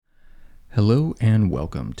Hello and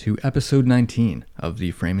welcome to episode 19 of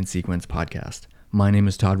the Frame and Sequence podcast. My name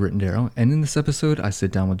is Todd Rittendaro, and in this episode I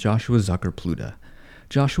sit down with Joshua Zucker Pluta.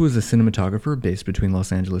 Joshua is a cinematographer based between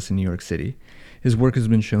Los Angeles and New York City. His work has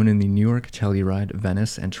been shown in the New York, Telluride,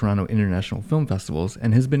 Venice, and Toronto International Film Festivals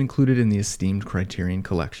and has been included in the esteemed Criterion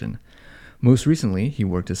Collection. Most recently, he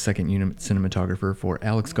worked as second unit cinematographer for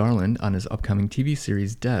Alex Garland on his upcoming TV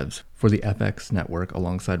series Devs for the FX network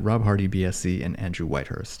alongside Rob Hardy, BSC, and Andrew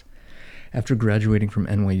Whitehurst. After graduating from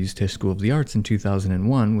NYU's Tisch School of the Arts in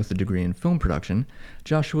 2001 with a degree in film production,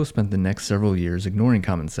 Joshua spent the next several years ignoring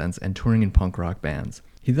common sense and touring in punk rock bands.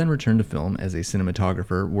 He then returned to film as a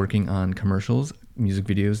cinematographer, working on commercials, music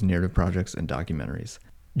videos, narrative projects, and documentaries.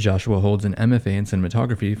 Joshua holds an MFA in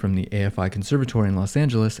cinematography from the AFI Conservatory in Los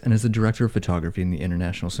Angeles and is a director of photography in the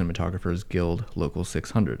International Cinematographers Guild Local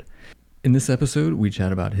 600. In this episode, we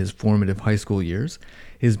chat about his formative high school years,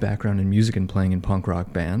 his background in music and playing in punk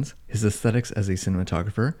rock bands, his aesthetics as a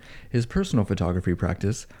cinematographer, his personal photography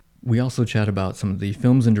practice. We also chat about some of the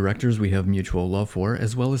films and directors we have mutual love for,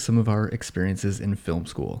 as well as some of our experiences in film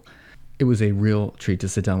school. It was a real treat to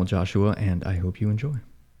sit down with Joshua, and I hope you enjoy.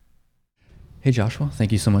 Hey Joshua,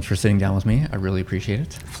 thank you so much for sitting down with me. I really appreciate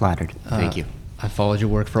it. Flattered. Thank you. I followed your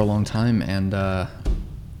work for a long time, and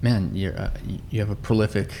man, you have a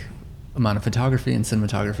prolific amount of photography and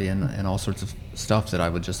cinematography and all sorts of stuff that I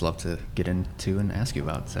would just love to get into and ask you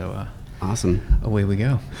about. So awesome. Away we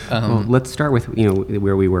go. Well, let's start with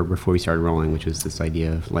where we were before we started rolling, which was this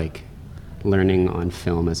idea of like learning on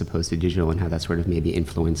film as opposed to digital, and how that sort of maybe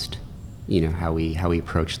influenced how we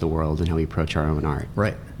approach the world and how we approach our own art.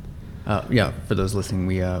 Right. Yeah, for those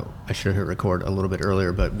listening, I should have hit record a little bit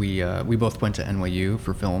earlier, but we both went to NYU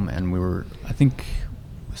for film, and we were, I think,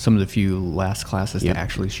 some of the few last classes to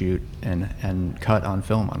actually shoot and cut on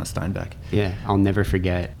film on a Steinbeck. Yeah, I'll never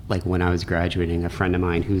forget, like, when I was graduating, a friend of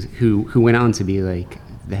mine who went on to be like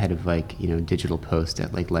the head of digital post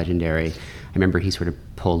at like Legendary. I remember he sort of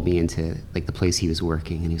pulled me into like the place he was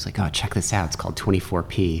working, and he was like, "Oh, check this out! It's called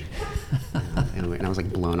 24p," and I was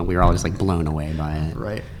like blown. We were all just like blown away by it.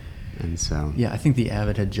 Right. And so I think the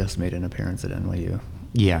Avid had just made an appearance at NYU.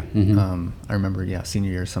 Yeah. Mm-hmm. I remember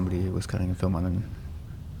senior year somebody was cutting a film on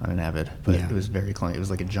an Avid, but it was very clunky. It was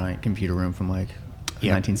like a giant computer room from like a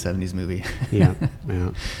 1970s movie. Yeah.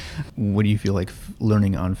 What do you feel like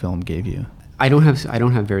learning on film gave you? I don't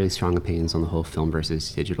have very strong opinions on the whole film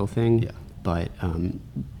versus digital thing. Yeah. But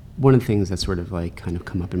one of the things that's sort of like kind of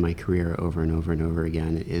come up in my career over and over and over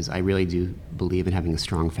again is I really do believe in having a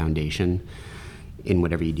strong foundation in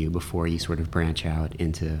whatever you do before you sort of branch out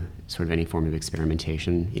into sort of any form of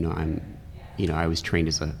experimentation. I was trained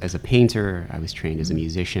as a painter, I was trained as a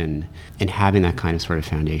musician, and having that kind of sort of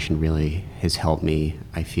foundation really has helped me,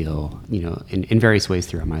 I feel, in various ways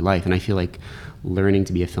throughout my life. And I feel like learning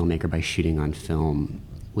to be a filmmaker by shooting on film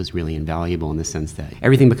was really invaluable in the sense that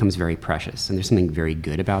everything becomes very precious, and there's something very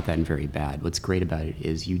good about that and very bad. What's great about it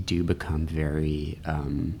is you do become very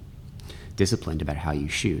disciplined about how you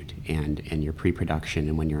shoot and your pre-production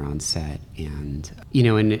and when you're on set, and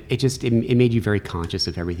and it made you very conscious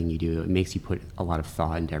of everything you do. It makes you put a lot of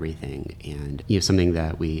thought into everything, and something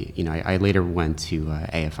that I later went to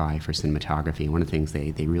AFI for cinematography, and one of the things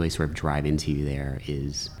they really sort of drive into you there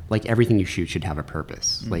is like everything you shoot should have a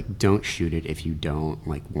purpose. Mm-hmm. Like, don't shoot it if you don't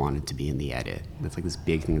like want it to be in the edit. That's like this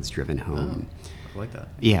big thing that's driven home. I like that.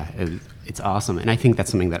 Yeah, it's awesome. And I think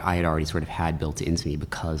that's something that I had already sort of had built into me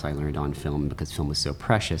because I learned on film, because film was so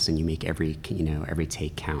precious, and you make every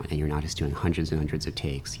take count, and you're not just doing hundreds and hundreds of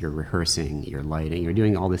takes. You're rehearsing, you're lighting, you're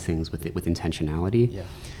doing all these things with intentionality. Yeah.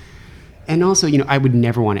 And also, I would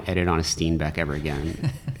never want to edit on a Steinbeck ever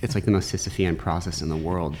again. It's like the most Sisyphean process in the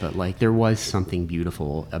world, but like there was something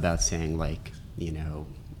beautiful about saying like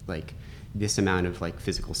this amount of like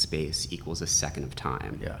physical space equals a second of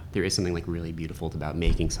time. Yeah. There is something like really beautiful about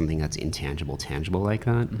making something that's intangible tangible like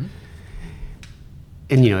that. Mm-hmm.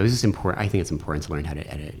 And it was just important. I think it's important to learn how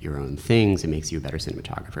to edit your own things. It makes you a better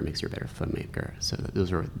cinematographer. It makes you a better filmmaker. So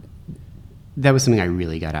that was something I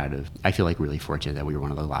really got out of. I feel like really fortunate that we were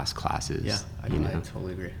one of the last classes. Yeah, I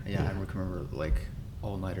totally agree. Yeah, I remember like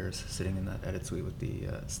all-nighters sitting in that edit suite with the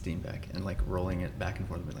Steinbeck and like rolling it back and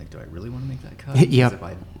forth and being like, do I really want to make that cut? Yep. If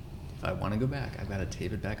I want to go back, I've got to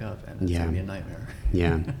tape it back up, and it's going to be a nightmare.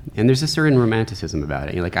 Yeah, and there's a certain romanticism about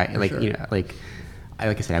it. Like I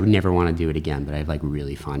said, I would never want to do it again, but I have like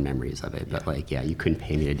really fond memories of it. Yeah. But you couldn't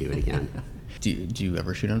pay me to do it again. Do you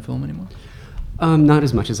ever shoot on film anymore? Not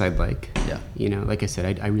as much as I'd like. Yeah. Like I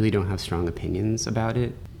said, I really don't have strong opinions about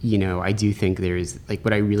it. I do think there's like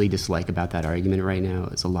what I really dislike about that argument right now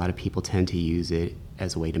is a lot of people tend to use it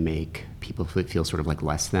as a way to make people feel sort of like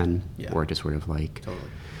less than, or to sort of like. Totally.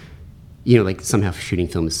 like somehow shooting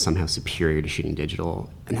film is somehow superior to shooting digital,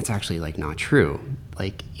 and that's actually like not true.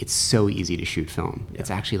 Like, it's so easy to shoot film. Yeah. It's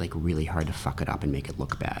actually like really hard to fuck it up and make it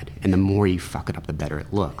look bad. And the more you fuck it up, the better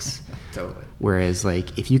it looks. Totally. Whereas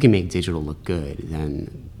like if you can make digital look good,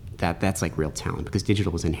 then that's like real talent, because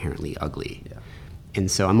digital is inherently ugly. Yeah. And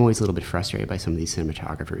so I'm always a little bit frustrated by some of these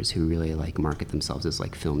cinematographers who really like market themselves as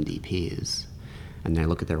like film DPs. And I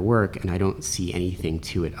look at their work and I don't see anything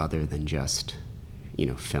to it other than just,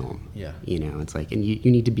 film. Yeah. It's like, and you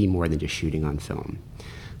need to be more than just shooting on film.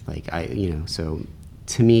 Like so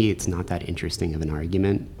to me, it's not that interesting of an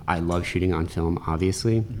argument. I love shooting on film,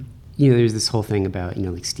 obviously. Mm-hmm. There's this whole thing about,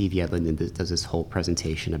 like Steve Yedlin does this whole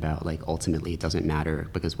presentation about like ultimately it doesn't matter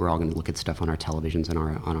because we're all going to look at stuff on our televisions and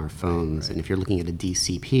on our phones. Right. And if you're looking at a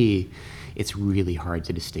DCP, it's really hard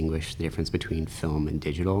to distinguish the difference between film and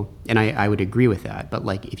digital. And I would agree with that. But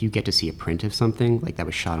like if you get to see a print of something like that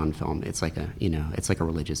was shot on film, it's like it's like a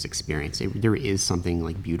religious experience. There is something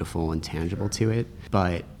like beautiful and tangible to it.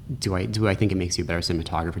 But do I think it makes you a better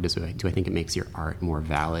cinematographer? Do I think it makes your art more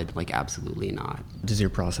valid? Like, absolutely not. Does your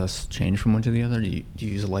process change from one to the other? Do you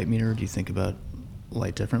use a light meter? Do you think about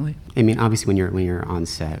light differently? I mean, obviously, when you're on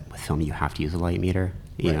set with film, you have to use a light meter.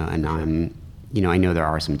 You know, and I know there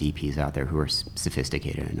are some DPs out there who are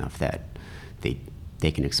sophisticated enough that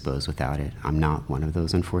they can expose without it. I'm not one of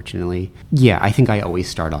those, unfortunately. Yeah, I think I always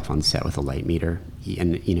start off on set with a light meter,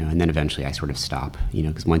 and then eventually I sort of stop,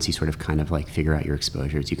 because once you sort of kind of like figure out your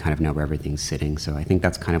exposures, you kind of know where everything's sitting. So I think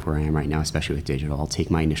that's kind of where I am right now, especially with digital. I'll take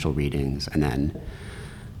my initial readings, and then,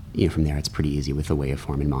 from there it's pretty easy with the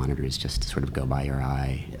waveform and monitors just to sort of go by your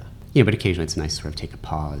eye. Yeah. But occasionally it's nice to sort of take a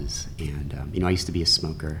pause. And I used to be a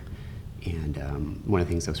smoker. And one of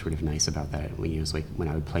the things that was sort of nice about that was like when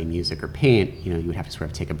I would play music or paint, you would have to sort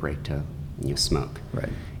of take a break to smoke. Right.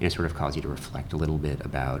 And it sort of caused you to reflect a little bit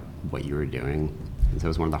about what you were doing. And so it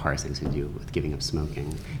was one of the hardest things to do with giving up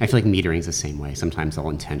smoking. I feel like metering's the same way. Sometimes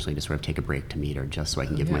I'll intentionally just sort of take a break to meter just so I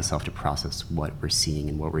can give myself to process what we're seeing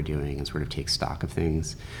and what we're doing and sort of take stock of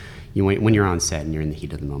things. When you're on set and you're in the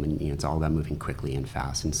heat of the moment, it's all about moving quickly and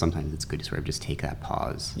fast. And sometimes it's good to sort of just take that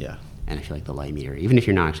pause. Yeah. And I feel like the light meter, even if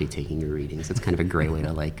you're not actually taking your readings, it's kind of a great way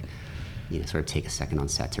to sort of take a second on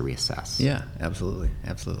set to reassess. Yeah, absolutely.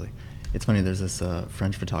 It's funny, there's this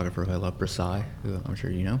French photographer who I love, Brassai, who I'm sure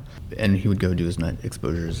you know, and he would go do his night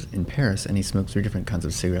exposures in Paris, and he smoked 3 different kinds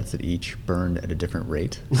of cigarettes that each burned at a different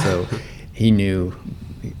rate. So he knew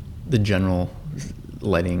the general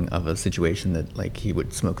lighting of a situation that like he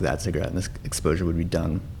would smoke that cigarette and this exposure would be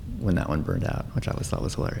done when that one burned out, which I always thought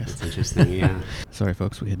was hilarious. That's interesting, yeah. Sorry,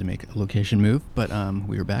 folks, we had to make a location move, but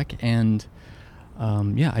we were back, and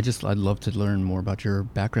I'd love to learn more about your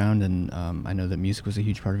background, and I know that music was a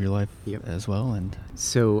huge part of your life as well. And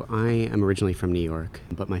so I am originally from New York,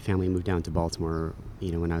 but my family moved down to Baltimore,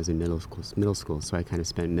 when I was in middle school. So I kind of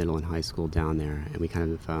spent middle and high school down there, and we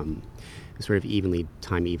kind of sort of evenly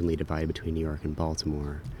divided between New York and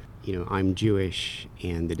Baltimore. I'm Jewish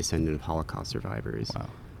and the descendant of Holocaust survivors. Wow.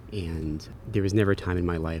 And there was never a time in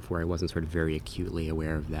my life where I wasn't sort of very acutely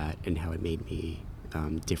aware of that and how it made me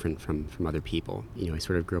different from other people. I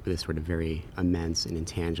sort of grew up with this sort of very immense and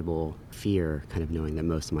intangible fear, kind of knowing that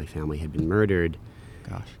most of my family had been murdered.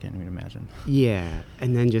 Gosh, can't even imagine. Yeah,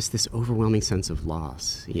 and then just this overwhelming sense of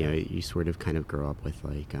loss. You sort of kind of grow up with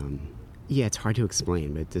like, it's hard to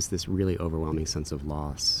explain, but just this really overwhelming sense of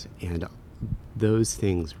loss. And those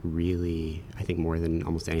things really, I think more than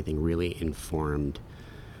almost anything, really informed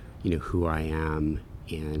who I am.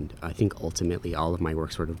 And I think ultimately all of my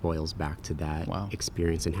work sort of boils back to that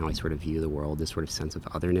experience and how I sort of view the world, this sort of sense of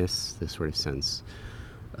otherness, this sort of sense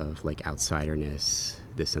of like outsiderness,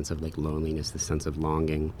 this sense of like loneliness, this sense of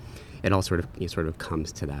longing. It all sort of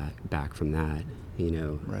comes to that, back from that,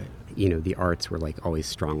 Right. The arts were like always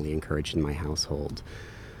strongly encouraged in my household.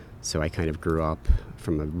 So I kind of grew up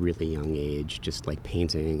from a really young age just like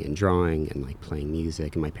painting and drawing and like playing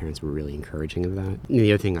music, and my parents were really encouraging of that. And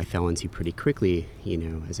the other thing I fell into pretty quickly,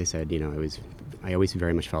 as I said, I always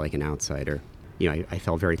very much felt like an outsider. I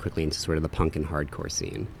fell very quickly into sort of the punk and hardcore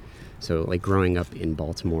scene. So like growing up in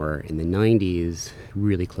Baltimore in the 90s,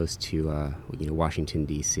 really close to Washington,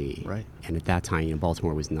 D.C. Right. And at that time,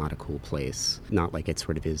 Baltimore was not a cool place, not like it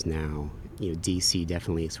sort of is now. D.C.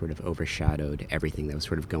 definitely sort of overshadowed everything that was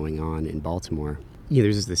sort of going on in Baltimore.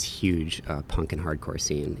 There's this huge punk and hardcore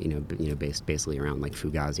scene, based basically around like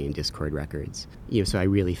Fugazi and Discord Records. So I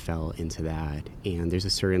really fell into that. And there's a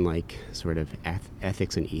certain like sort of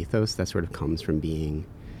ethics and ethos that sort of comes from being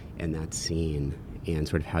in that scene, and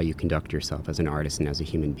sort of how you conduct yourself as an artist and as a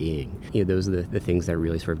human being. Those are the things that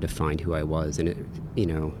really sort of defined who I was. And it,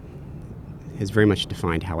 has very much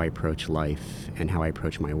defined how I approach life and how I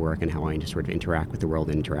approach my work and how I sort of interact with the world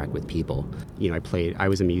and interact with people.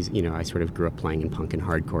 I sort of grew up playing in punk and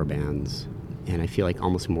hardcore bands, and I feel like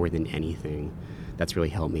almost more than anything, that's really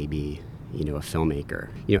helped me be, a filmmaker,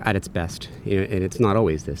 at its best. And it's not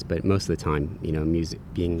always this, but most of the time, music,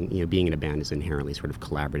 being in a band is an inherently sort of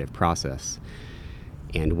collaborative process.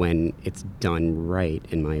 And when it's done right,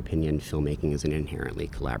 in my opinion, filmmaking is an inherently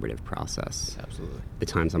collaborative process. Absolutely. The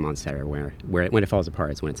times I'm on set are where when it falls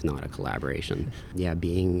apart is when it's not a collaboration. Yeah,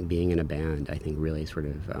 being in a band, I think really sort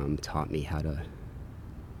of taught me how to,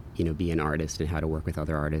 be an artist and how to work with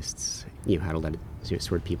other artists, how to let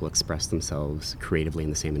sort of people express themselves creatively in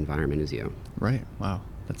the same environment as you. Right. Wow.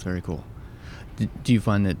 That's very cool. Do you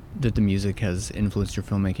find that the music has influenced your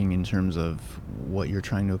filmmaking in terms of what you're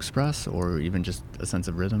trying to express, or even just a sense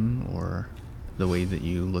of rhythm, or the way that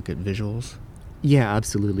you look at visuals? Yeah,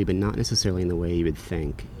 absolutely, but not necessarily in the way you would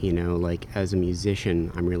think. Like as a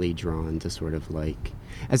musician, I'm really drawn to sort of like,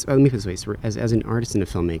 let me put it this way, as an artist and a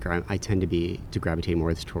filmmaker, I tend to gravitate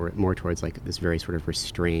more towards like this very sort of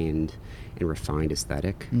restrained and refined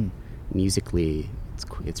aesthetic. Musically,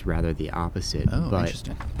 it's rather the opposite. Oh,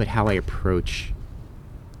 interesting. But how I approach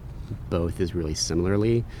both is really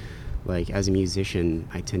similarly. Like as a musician,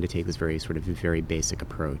 I tend to take this very basic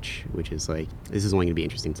approach, which is like, this is only going to be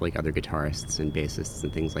interesting to like other guitarists and bassists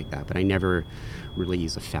and things like that. But I never really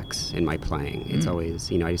use effects in my playing. It's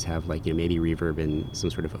always, I just have like, maybe reverb and some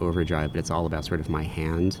sort of overdrive, but it's all about sort of my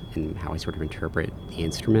hand and how I sort of interpret the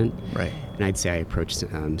instrument. Right. And I'd say I approach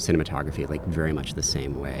cinematography like very much the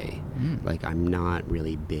same way. Like I'm not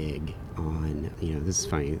really big on, this is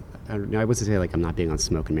funny. I wasn't say like I'm not big on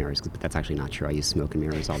smoke and mirrors, but that's actually not true. I use smoke and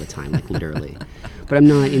mirrors all the time, like literally. But I'm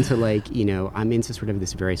not into like, I'm into sort of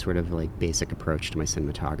this very sort of like basic approach to my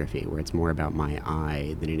cinematography, where it's more about my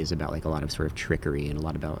eye than it is about like a lot of sort of trickery and a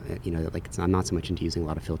lot about, I'm not so much into using a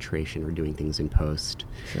lot of filtration or doing things in post.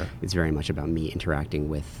 Sure. It's very much about me interacting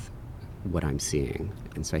with what I'm seeing.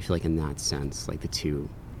 And so I feel like in that sense, like the two,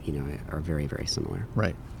 are very, very similar.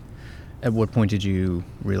 Right. At what point did you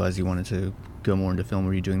realize you wanted to go more into film?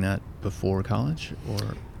 Were you doing that before college, or?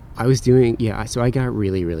 I was so I got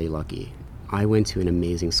really, really lucky. I went to an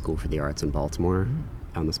amazing school for the arts in Baltimore,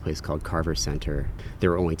 this place called Carver Center.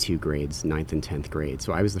 There were only 2 grades, 9th and 10th grade.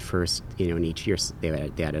 So I was the first, in each year they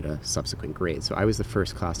added a subsequent grade. So I was the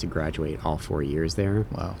first class to graduate all 4 years there.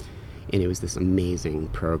 Wow. And it was this amazing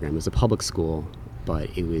program. It was a public school,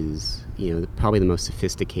 but it was, probably the most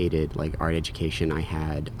sophisticated like art education I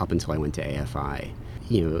had up until I went to AFI.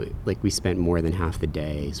 Like we spent more than half the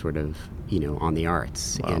day sort of, on the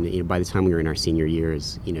arts. Wow. And by the time we were in our senior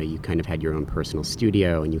years, you kind of had your own personal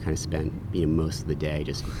studio, and you kind of spent, most of the day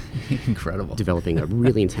just incredible developing a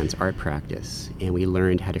really intense art practice. And we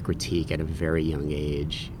learned how to critique at a very young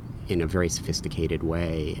age in a very sophisticated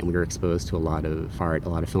way, and we were exposed to a lot of art, a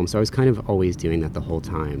lot of film. So I was kind of always doing that the whole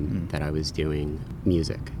time that I was doing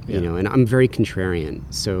music, and I'm very contrarian.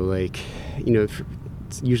 So like,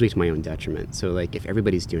 it's usually to my own detriment. So like if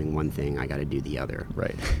everybody's doing one thing, I got to do the other.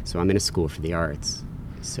 Right. So I'm in a school for the arts,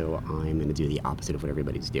 so I'm going to do the opposite of what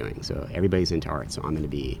everybody's doing. So everybody's into art, so I'm going to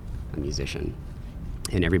be a musician.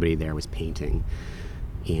 And everybody there was painting.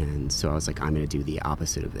 And so I was like, I'm going to do the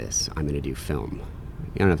opposite of this. I'm going to do film.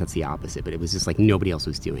 I don't know if that's the opposite, but it was just like nobody else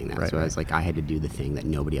was doing that. Right, so I was like, I had to do the thing that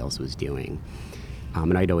nobody else was doing.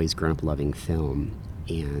 And I'd always grown up loving film,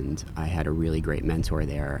 and I had a really great mentor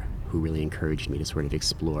there who really encouraged me to sort of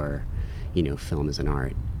explore, film as an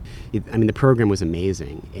art. The program was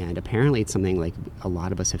amazing, and apparently it's something like a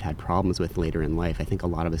lot of us have had problems with later in life. I think a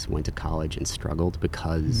lot of us went to college and struggled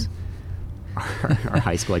because our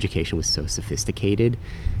high school education was so sophisticated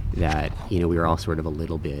that we were all sort of a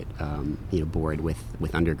little bit bored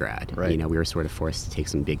with undergrad. Right. We were sort of forced to take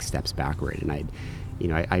some big steps backward. And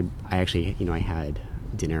I actually I had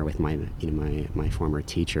dinner with my former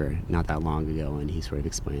teacher not that long ago, and he sort of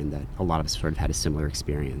explained that a lot of us sort of had a similar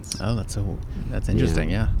experience. Oh, that's interesting.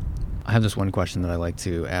 Yeah. I have this one question that I like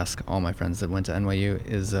to ask all my friends that went to NYU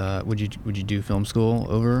is, would you do film school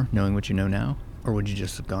over knowing what you know now? Or would you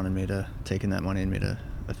just have gone and taken that money and made a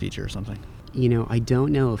feature or something? I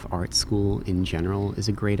don't know if art school in general is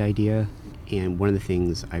a great idea. And one of the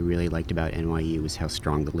things I really liked about NYU was how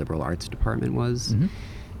strong the liberal arts department was.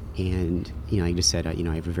 And, I just said, I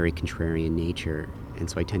have a very contrarian nature. And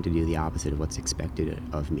so I tend to do the opposite of what's expected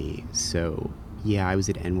of me. So, yeah, I was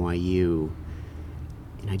at NYU,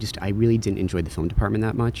 and I really didn't enjoy the film department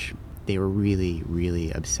that much. they were really,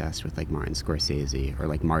 really obsessed with like Martin Scorsese, or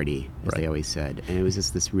like Marty, as they always said. And it was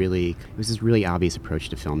just this really obvious approach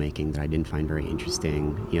to filmmaking that I didn't find very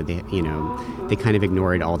interesting. They kind of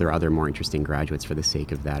ignored all their other more interesting graduates for the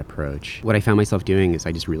sake of that approach. What I found myself doing is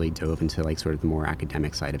I just really dove into like sort of the more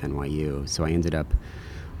academic side of NYU. So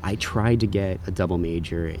I tried to get a double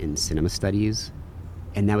major in cinema studies.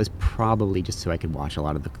 And that was probably just so I could watch a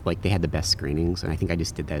lot of they had the best screenings, and I think I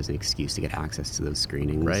just did that as an excuse to get access to those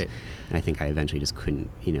screenings. Right. And I think I eventually just couldn't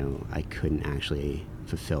actually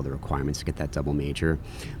fulfill the requirements to get that double major.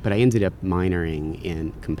 But I ended up minoring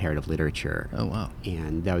in comparative literature. Oh, wow.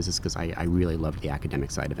 And that was just because I really loved the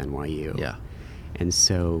academic side of NYU. Yeah. And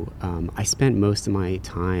so I spent most of my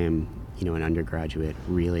time, an undergraduate,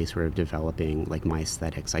 really sort of developing like my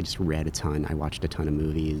aesthetics. I just read a ton. I watched a ton of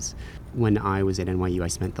movies. When I was at NYU, I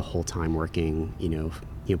spent the whole time working,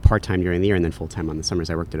 part-time during the year and then full-time on the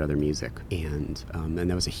summers. I worked at Other Music. And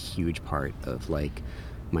that was a huge part of like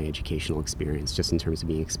my educational experience, just in terms of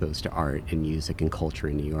being exposed to art and music and culture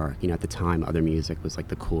in New York. At the time, Other Music was like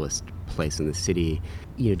the coolest place in the city.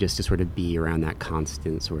 Just to sort of be around that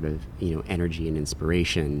constant sort of, energy and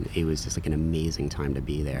inspiration, it was just like an amazing time to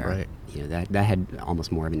be there. Right. That had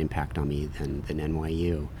almost more of an impact on me than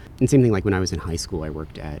NYU. And same thing, like when I was in high school, I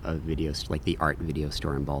worked at the art video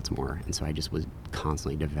store in Baltimore. And so I just was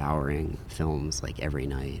constantly devouring films like every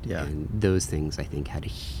night. Yeah. And those things, I think, had a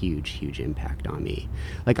huge, huge impact on me.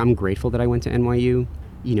 Like, I'm grateful that I went to NYU.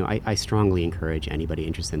 I strongly encourage anybody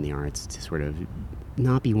interested in the arts to sort of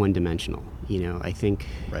not be one-dimensional. I think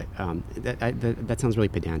right. That sounds really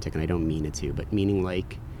pedantic, and I don't mean it to, but meaning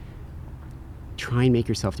like try and make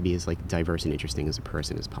yourself to be as like diverse and interesting as a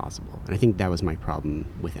person as possible. And I think that was my problem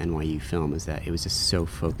with NYU film, is that it was just so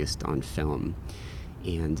focused on film.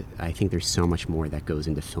 And I think there's so much more that goes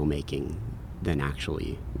into filmmaking than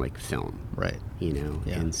actually like film. Right.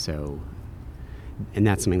 Yeah. And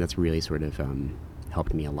that's something that's really sort of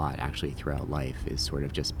helped me a lot actually throughout life, is sort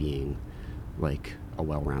of just being like a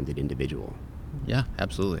well-rounded individual. Yeah,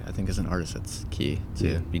 absolutely. I think as an artist, it's key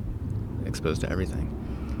to be exposed to everything.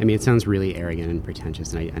 I mean, it sounds really arrogant and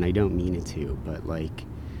pretentious, and I don't mean it to, but like,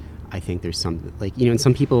 I think there's some, like, and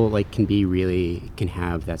some people like can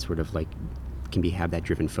have that sort of like, have that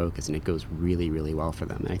driven focus, and it goes really, really well for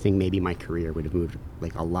them. And I think maybe my career would have moved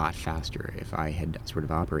like a lot faster if I had sort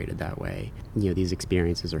of operated that way. These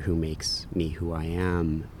experiences are who makes me who I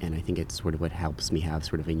am, and I think it's sort of what helps me have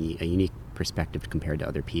sort of a unique perspective compared to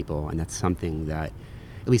other people. And that's something that,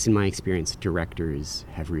 at least in my experience, directors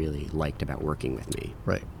have really liked about working with me.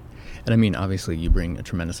 Right. And I mean, obviously you bring a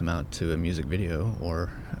tremendous amount to a music video or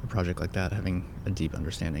a project like that, having a deep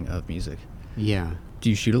understanding of music. Yeah. Do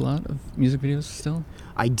you shoot a lot of music videos still?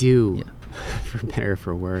 I do, for better or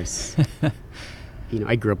for worse.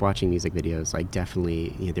 I grew up watching music videos. I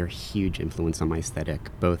definitely, they're a huge influence on my aesthetic,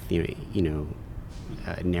 both, narratively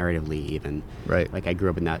even. Right. Like I grew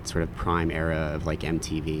up in that sort of prime era of like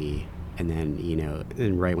MTV. And then,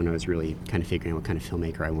 and right when I was really kind of figuring out what kind of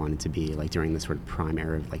filmmaker I wanted to be, like during the sort of prime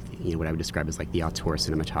era of like, what I would describe as like the auteur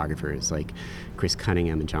cinematographers, like Chris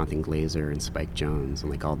Cunningham and Jonathan Glazer and Spike Jonze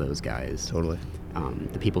and like all those guys. Totally.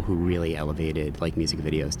 The people who really elevated like music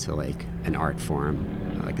videos to like an art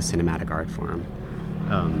form, like a cinematic art form.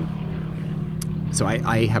 So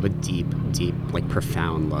I have a deep, like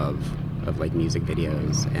profound love of like music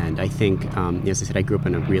videos, and I think as I said, I grew up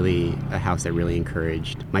in a house that really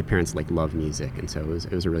encouraged. My parents like love music, and so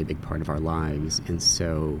it was a really big part of our lives. And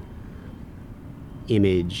so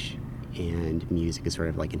image and music is sort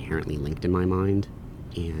of like inherently linked in my mind.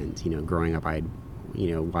 And growing up, I'd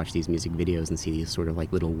watch these music videos and see these sort of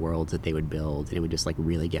like little worlds that they would build, and it would just like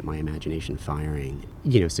really get my imagination firing.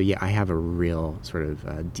 So yeah, I have a real sort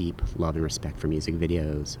of deep love and respect for music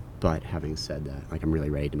videos. But having said that, like I'm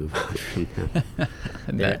really ready to move on from them.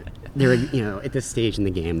 They're at this stage in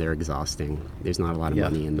the game, they're exhausting. There's not a lot of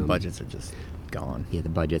money in them. The budgets are just gone. Yeah, the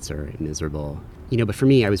budgets are miserable. But for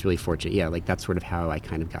me, I was really fortunate. Yeah, like that's sort of how I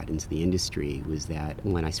kind of got into the industry, was that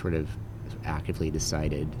when I sort of actively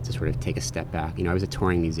decided to sort of take a step back. I was a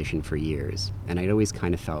touring musician for years, and I'd always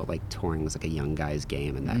kind of felt like touring was like a young guy's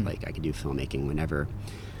game, and that like I could do filmmaking whenever,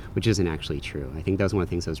 which isn't actually true. I think that was one of the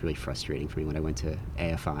things that was really frustrating for me when I went to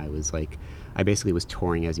AFI, was like I basically was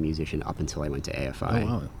touring as a musician up until I went to AFI. Oh,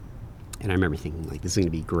 wow. And I remember thinking, like, this is going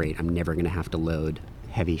to be great. I'm never going to have to load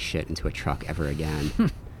heavy shit into a truck ever again.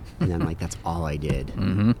 And then, like, that's all I did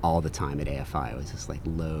all the time at AFI. Was just, like,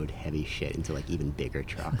 load heavy shit into, like, even bigger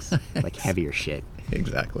trucks. Like, heavier shit.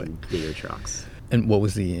 Exactly. Bigger trucks. And what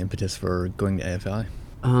was the impetus for going to AFI?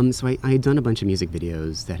 So I had done a bunch of music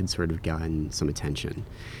videos that had sort of gotten some attention.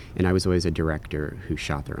 And I was always a director who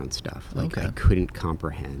shot their own stuff. Like, Okay. I couldn't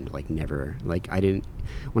comprehend, like, never, like, I didn't,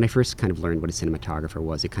 when I first kind of learned what a cinematographer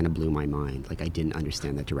was, it kind of blew my mind. Like, I didn't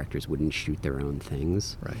understand that directors wouldn't shoot their own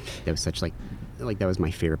things. Right. That was such, like that was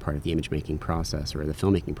my favorite part of the image making process, or the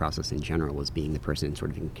filmmaking process in general, was being the person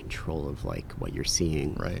sort of in control of, like, what you're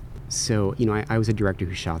seeing. Right. So, I was a director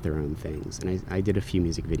who shot their own things, and I did a few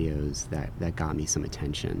music videos that got me some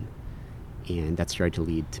attention. And that started to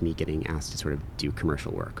lead to me getting asked to sort of do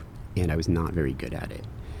commercial work. And I was not very good at it.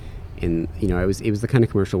 And, it was the kind of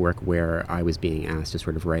commercial work where I was being asked to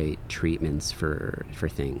sort of write treatments for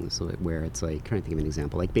things, where it's like, trying to think of an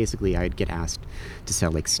example. Like, basically, I'd get asked to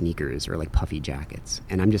sell, like, sneakers or, like, puffy jackets.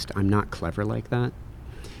 And I'm not clever like that.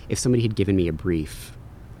 If somebody had given me a brief,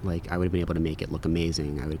 like, I would have been able to make it look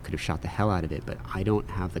amazing. Could have shot the hell out of it, but I don't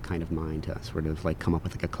have the kind of mind to sort of, like, come up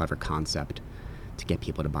with, like, a clever concept to get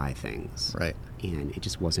people to buy things. Right. And it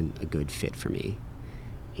just wasn't a good fit for me.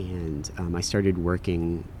 And I started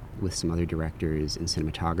working with some other directors and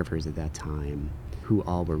cinematographers at that time who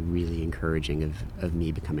all were really encouraging of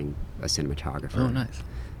me becoming a cinematographer. Oh, nice.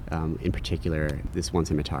 In particular, this one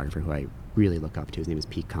cinematographer who I really look up to, his name is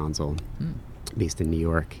Pete Conzel, based in New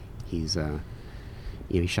York. He's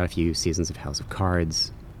he shot a few seasons of House of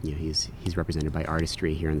Cards. He's represented by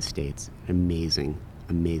Artistry here in the States. Amazing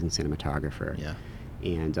cinematographer. Yeah.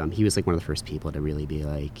 And he was like one of the first people to really be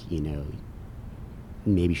like,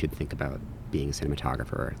 maybe you should think about being a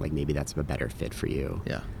cinematographer. Like, maybe that's a better fit for you.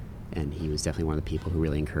 Yeah. And he was definitely one of the people who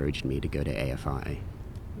really encouraged me to go to AFI.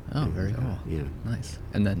 Oh, very cool. Yeah. Nice.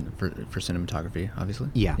 And then for cinematography, obviously?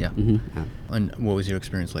 Yeah. Yeah. Mm-hmm. Yeah. And what was your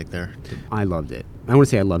experience like there? I loved it. I want to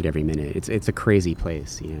say I loved every minute. It's a crazy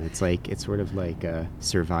place. It's sort of like a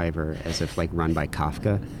Survivor, as if like run by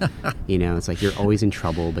Kafka. It's like you're always in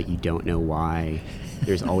trouble, but you don't know why.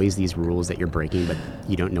 There's always these rules that you're breaking, but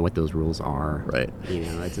you don't know what those rules are. Right.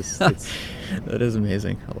 It's That is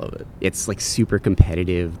amazing. I love it. It's like super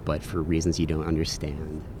competitive, but for reasons you don't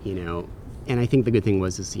understand. And I think the good thing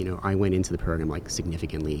was I went into the program like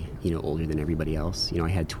significantly, older than everybody else. I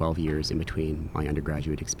had 12 years in between my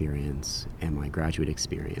undergraduate experience and my graduate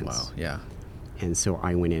experience. Wow, yeah. And so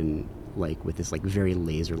I went in like with this like very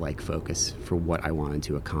laser-like focus for what I wanted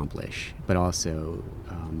to accomplish. But also,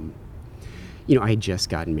 I had just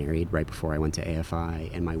gotten married right before I went to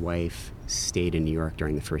AFI, and my wife stayed in New York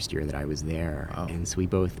during the first year that I was there. Wow. And so we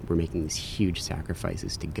both were making these huge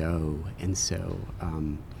sacrifices to go. And so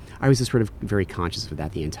I was just sort of very conscious of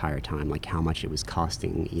that the entire time, like how much it was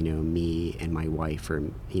costing, me and my wife, or,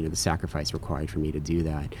 the sacrifice required for me to do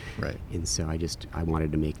that. Right. And so I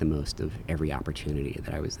wanted to make the most of every opportunity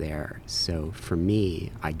that I was there. So for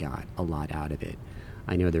me, I got a lot out of it.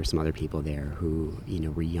 I know there were some other people there who,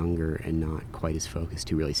 were younger and not quite as focused,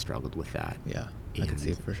 who really struggled with that. Yeah, I can see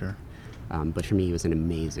it for sure. But for me, it was an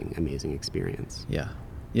amazing experience. Yeah.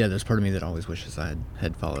 Yeah, there's part of me that always wishes I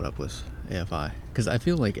had followed up with AFI. Because I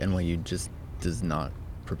feel like NYU just does not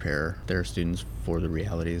prepare their students for the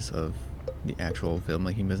realities of the actual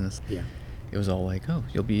filmmaking business. Yeah. It was all like, oh,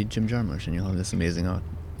 you'll be Jim Jarmusch and you'll have this amazing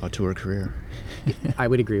auteur career. I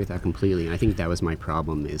would agree with that completely. And I think that was my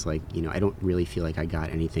problem, is like, I don't really feel like I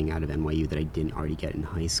got anything out of NYU that I didn't already get in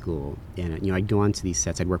high school. And, I'd go on to these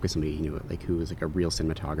sets. I'd work with somebody, like who was like a real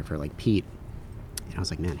cinematographer like Pete. And I was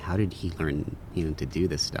like, man, how did he learn, to do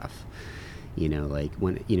this stuff? Like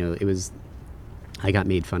when, it was, I got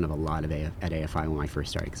made fun of a lot at AFI when I first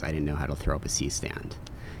started because I didn't know how to throw up a C-stand,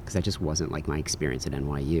 because that just wasn't like my experience at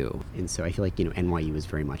NYU. And so I feel like, NYU is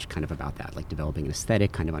very much kind of about that, like developing an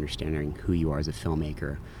aesthetic, kind of understanding who you are as a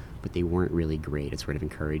filmmaker, but they weren't really great at sort of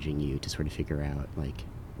encouraging you to sort of figure out like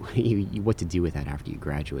what to do with that after you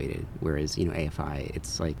graduated. Whereas, AFI,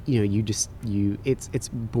 it's like, it's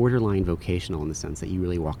borderline vocational in the sense that you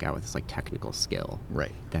really walk out with this like technical skill.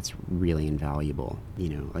 Right. That's really invaluable.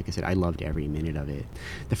 Like I said, I loved every minute of it.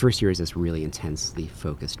 The first year is this really intensely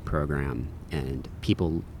focused program, and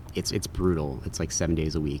people, it's brutal. It's like 7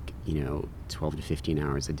 days a week, 12 to 15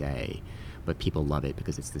 hours a day. But people love it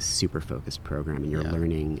because it's this super focused program, and you're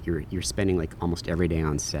learning, you're spending like almost every day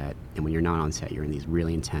on set. And when you're not on set, you're in these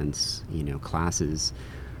really intense, classes.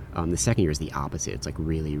 The second year is the opposite. It's like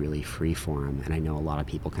really, really free form. And I know a lot of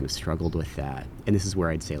people kind of struggled with that. And this is where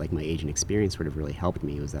I'd say like my agent experience sort of really helped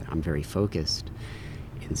me, was that I'm very focused.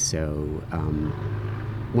 And so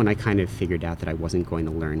when I kind of figured out that I wasn't going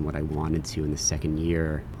to learn what I wanted to in the second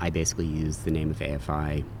year, I basically used the name of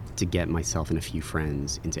AFI to get myself and a few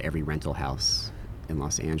friends into every rental house in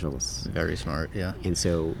Los Angeles. Very smart, yeah. And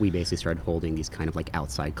so we basically started holding these kind of like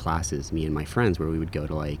outside classes, me and my friends, where we would go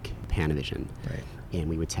to like Panavision. Right. And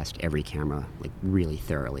we would test every camera like really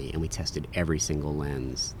thoroughly, and we tested every single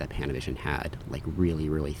lens that Panavision had like really,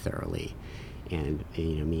 really thoroughly. And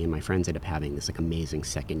me and my friends ended up having this like amazing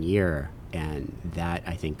second year, and that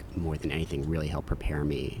I think more than anything really helped prepare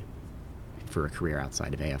me for a career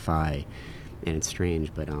outside of AFI. And it's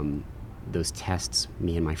strange, but those tests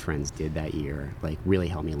me and my friends did that year like really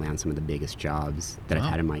helped me land some of the biggest jobs that I've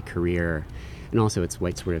had in my career. And also it's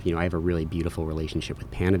sort of, I have a really beautiful relationship with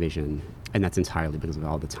Panavision, and that's entirely because of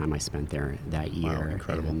all the time I spent there that year. Wow,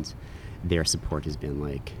 incredible. And their support has been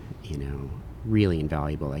like, really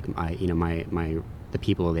invaluable. Like the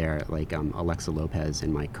people there, like Alexa Lopez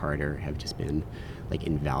and Mike Carter, have just been like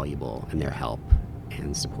invaluable in their help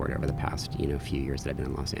and support over the past few years that I've been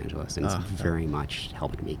in Los Angeles, and it's very much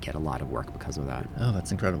helped me get a lot of work because of that. Oh,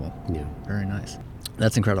 that's incredible. Yeah, very nice.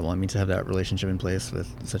 That's incredible. I mean, to have that relationship in place with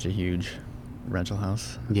such a huge rental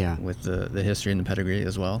house. Yeah, with the history and the pedigree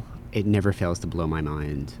as well. It never fails to blow my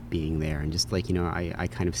mind being there, and just like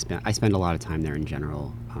I spend a lot of time there in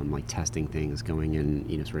general, like testing things, going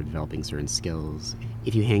in, sort of developing certain skills.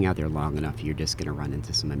 If you hang out there long enough, you're just going to run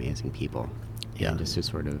into some amazing people. Yeah, and just to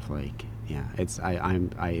sort of like, it's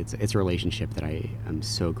a relationship that I am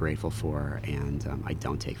so grateful for, and I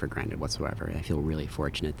don't take for granted whatsoever. I feel really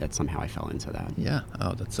fortunate that somehow I fell into that. Yeah.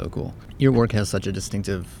 Oh, that's so cool. Your work has such a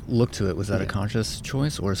distinctive look to it. Was that a conscious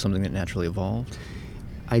choice or something that naturally evolved?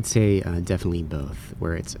 I'd say definitely both,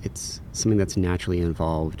 where it's something that's naturally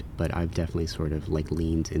involved, but I've definitely sort of like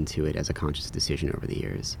leaned into it as a conscious decision over the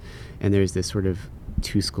years. And there's this sort of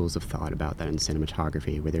two schools of thought about that in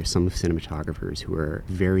cinematography, where there's some cinematographers who are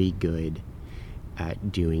very good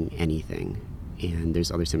at doing anything, and there's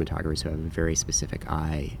other cinematographers who have a very specific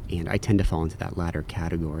eye, and I tend to fall into that latter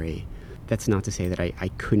category. That's not to say that I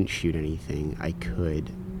couldn't shoot anything. I could,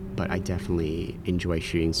 but I definitely enjoy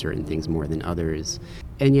shooting certain things more than others.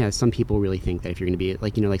 And yeah, some people really think that if you're going to be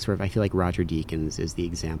like, like sort of, I feel like Roger Deakins is the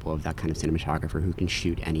example of that kind of cinematographer who can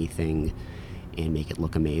shoot anything and make it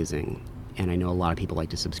look amazing. And I know a lot of people like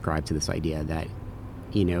to subscribe to this idea that,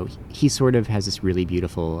 he sort of has this really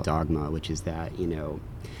beautiful dogma, which is that,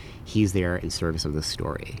 he's there in service of the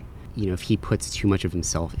story. If he puts too much of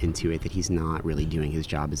himself into it, that he's not really doing his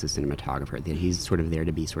job as a cinematographer, that he's sort of there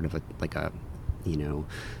to be sort of a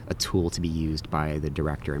tool to be used by the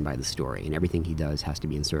director and by the story, and everything he does has to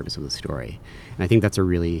be in service of the story. And I think that's a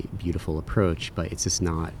really beautiful approach, but it's just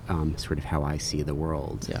not sort of how I see the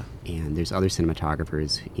world. Yeah. And there's other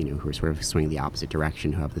cinematographers, who are sort of swinging the opposite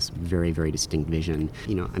direction, who have this very, very distinct vision.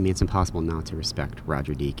 I mean, it's impossible not to respect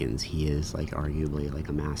Roger Deakins. He is like arguably like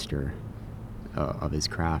a master of his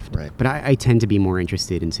craft. Right. But I tend to be more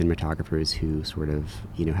interested in cinematographers who sort of,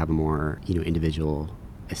 have a more, individual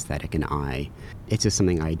aesthetic and eye. It's just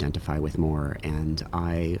something I identify with more, and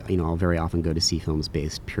I'll very often go to see films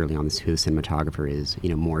based purely on who the cinematographer is,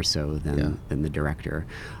 more so than the director.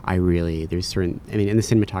 There's certain, and the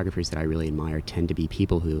cinematographers that I really admire tend to be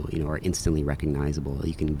people who, are instantly recognizable.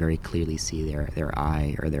 You can very clearly see their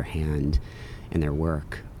eye or their hand in their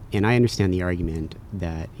work. And I understand the argument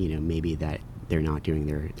that, maybe that they're not doing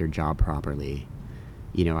their job properly.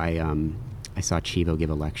 I saw Chivo give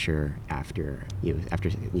a lecture after he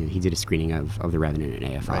did a screening of The Revenant at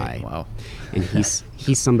AFI. Right. Wow. And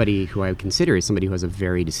he's somebody who I would consider as somebody who has a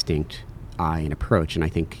very distinct eye and approach, and I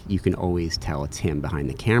think you can always tell it's him behind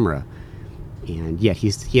the camera. And yet he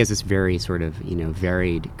has this very sort of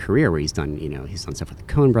varied career where he's done stuff with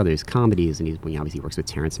the Coen Brothers, comedies, and he obviously works with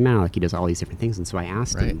Terrence Malick. He does all these different things, and so I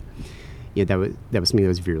asked him. That was something that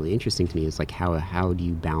was really interesting to me. Is like how do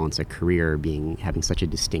you balance a career having such a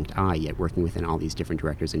distinct eye yet working within all these different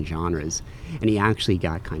directors and genres? And he actually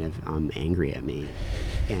got kind of angry at me,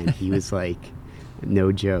 and he was like,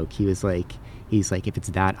 no joke. He's like, if it's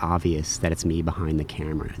that obvious that it's me behind the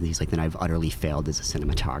camera, and he's like, then I've utterly failed as a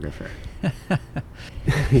cinematographer.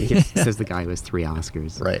 He says the guy who has 3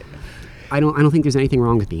 Oscars. Right. I don't think there's anything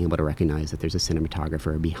wrong with being able to recognize that there's a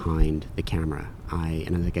cinematographer behind the camera.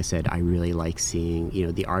 And like I said, I really like seeing,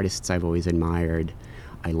 the artists I've always admired.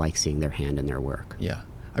 I like seeing their hand in their work. Yeah.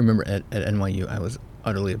 I remember at NYU, I was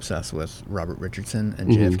utterly obsessed with Robert Richardson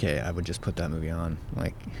and JFK. I would just put that movie on,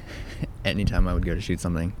 like, anytime I would go to shoot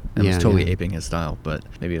something. I was totally aping his style, but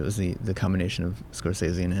maybe it was the combination of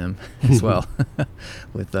Scorsese and him as well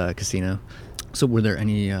with Casino. So were there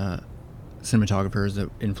any cinematographers that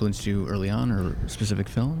influenced you early on, or specific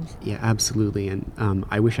films? Yeah, absolutely. And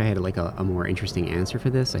I wish I had like a more interesting answer for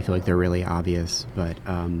this. I feel like they're really obvious, but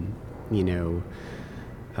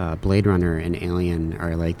Blade Runner and Alien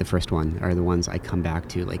are like the first one, are the ones I come back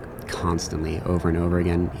to like constantly over and over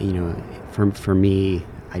again. For me,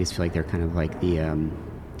 I just feel like they're kind of like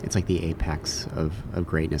the it's like the apex of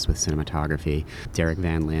greatness with cinematography. Derek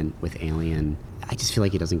Van Lint with Alien, I just feel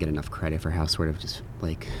like he doesn't get enough credit for how sort of just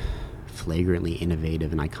like flagrantly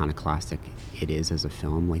innovative and iconoclastic it is as a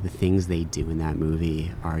film. Like the things they do in that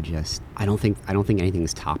movie are just, I don't think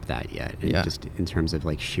anything's topped that yet. Yeah. Just in terms of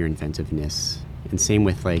like sheer inventiveness. And same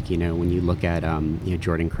with like, you know, when you look at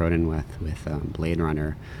Jordan Cronenweth with Blade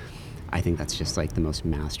Runner, I think that's just like the most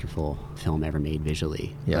masterful film ever made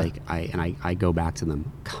visually. Yeah. Like I go back to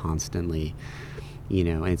them constantly, you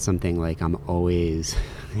know, and it's something like I'm always,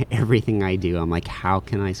 everything I do, I'm like, how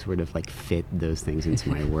can I sort of like fit those things into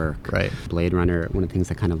my work? Right. Blade Runner, one of the things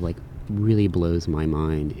that kind of like really blows my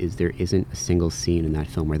mind is there isn't a single scene in that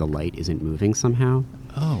film where the light isn't moving somehow.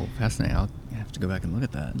 Oh, fascinating. I'll have to go back and look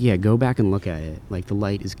at that. Yeah, go back and look at it. Like the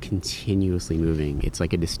light is continuously moving. It's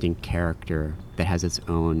like a distinct character that has its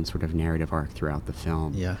own sort of narrative arc throughout the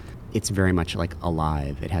film. Yeah. It's very much like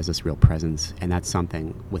alive. It has this real presence, and that's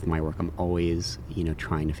something with my work. I'm always, you know,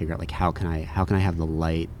 trying to figure out like how can I have the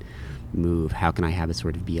light move? How can I have it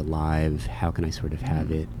sort of be alive? How can I sort of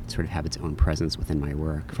have it sort of have its own presence within my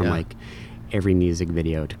work? From like every music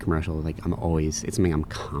video to commercial, like it's something I'm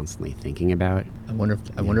constantly thinking about. I wonder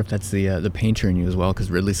if that's the painter in you as well, because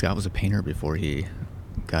Ridley Scott was a painter before he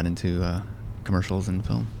got into commercials and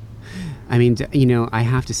film. I mean, you know, I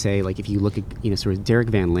have to say, like, if you look at, you know, sort of Derek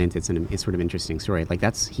Van Lint, it's sort of interesting story.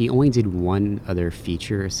 Like, he only did one other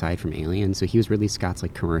feature aside from Alien, so he was Ridley Scott's,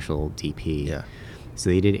 like, commercial DP. Yeah. So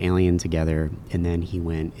they did Alien together, and then he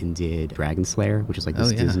went and did Dragon Slayer, which is like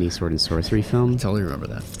this Disney sword and sorcery film. I totally remember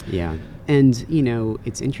that. Yeah. And, you know,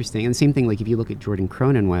 it's interesting. And the same thing, like, if you look at Jordan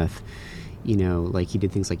Cronenweth, you know, like, he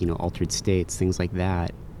did things like, you know, Altered States, things like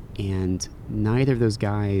that. And neither of those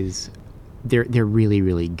guys, they're really,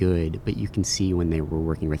 really good, but you can see when they were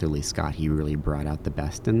working with Ridley Scott, he really brought out the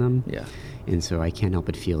best in them. Yeah. And so I can't help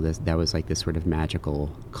but feel that was like this sort of magical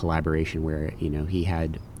collaboration where, you know, he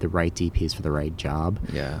had the right DPs for the right job.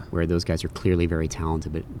 Yeah. Where those guys are clearly very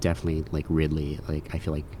talented, but definitely like Ridley, like I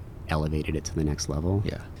feel like elevated it to the next level.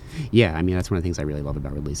 Yeah. Yeah, I mean, that's one of the things I really love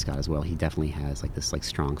about Ridley Scott as well. He definitely has like this like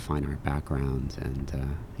strong fine art background,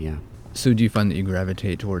 and yeah. So do you find that you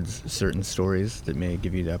gravitate towards certain stories that may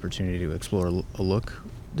give you the opportunity to explore a look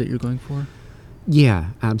that you're going for? Yeah,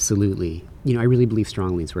 absolutely. You know, I really believe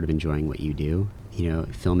strongly in sort of enjoying what you do. You know,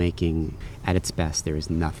 filmmaking at its best, there is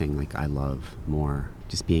nothing like I love more.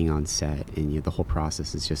 Just being on set, and you know, the whole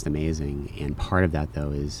process is just amazing. And part of that,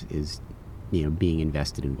 though, is you know, being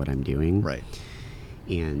invested in what I'm doing. Right.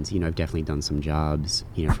 And, you know, I've definitely done some jobs,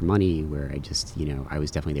 you know, for money where I just, you know, I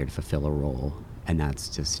was definitely there to fulfill a role. And that's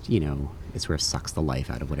just, you know, it sort of sucks the life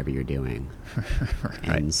out of whatever you're doing.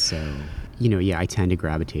 Right. And so, you know, yeah, I tend to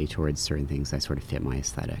gravitate towards certain things that sort of fit my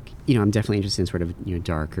aesthetic. You know, I'm definitely interested in sort of, you know,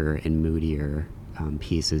 darker and moodier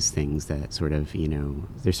pieces, things that sort of, you know,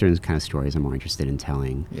 there's certain kind of stories I'm more interested in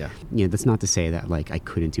telling. Yeah. You know, that's not to say that, like, I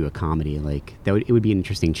couldn't do a comedy. Like, it would be an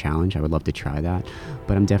interesting challenge. I would love to try that.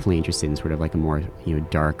 But I'm definitely interested in sort of like a more, you know,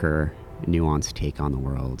 darker, nuanced take on the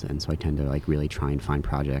world. And so I tend to, like, really try and find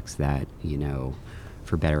projects that, you know,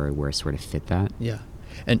 for better or worse, sort of fit that. Yeah.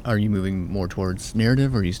 And are you moving more towards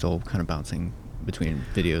narrative, or are you still kind of bouncing between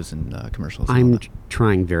videos and commercials? I'm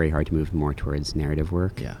trying very hard to move more towards narrative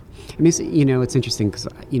work. Yeah. I mean, you know, it's interesting because,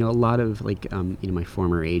 you know, a lot of like, you know, my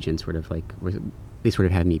former agents sort of like, they sort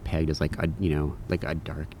of had me pegged as like a, you know, like a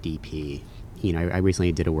dark DP. You know, I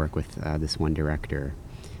recently did a work with this one director,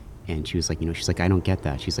 and she was like, you know, she's like, I don't get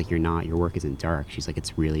that. She's like, your work isn't dark. She's like,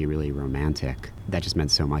 it's really, really romantic. That just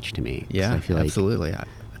meant so much to me. Yeah, I feel absolutely.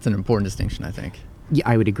 That's an important distinction, I think. Yeah,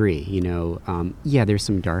 I would agree. You know, yeah, there's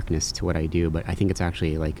some darkness to what I do, but I think it's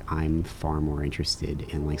actually like I'm far more interested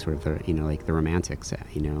in like sort of the, you know, like the romantics,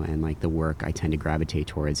 you know, and like the work I tend to gravitate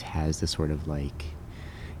towards has this sort of like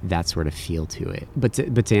that sort of feel to it. But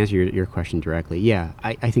to answer your question directly, yeah,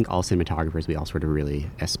 I think all cinematographers, we all sort of really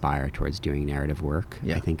aspire towards doing narrative work.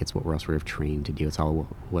 Yeah. I think it's what we're all sort of trained to do. It's all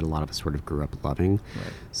what a lot of us sort of grew up loving.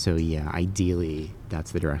 Right. So yeah, ideally,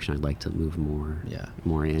 that's the direction I'd like to move more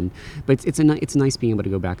in. But it's nice being able to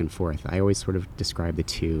go back and forth. I always sort of describe the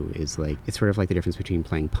two as like, it's sort of like the difference between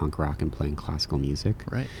playing punk rock and playing classical music.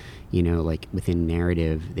 Right. You know, like within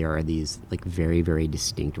narrative, there are these like very, very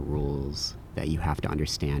distinct rules that you have to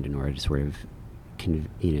understand in order to sort of,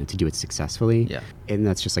 you know, to do it successfully. Yeah. And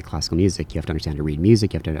that's just like classical music. You have to understand how to read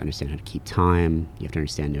music. You have to understand how to keep time. You have to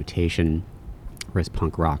understand notation. Whereas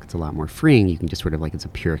punk rock, it's a lot more freeing. You can just sort of like, it's a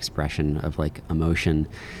pure expression of like emotion.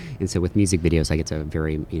 And so with music videos, I get to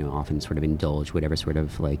very, you know, often sort of indulge whatever sort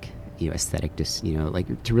of like, you know, aesthetic, you know,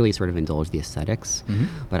 like to really sort of indulge the aesthetics.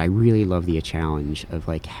 Mm-hmm. But I really love the challenge of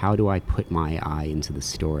like, how do I put my eye into the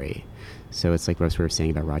story? So it's like what I was sort of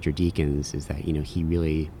saying about Roger Deakins is that, he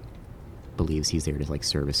really believes he's there to like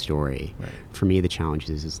serve a story. Right. For me, the challenge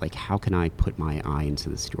is like, how can I put my eye into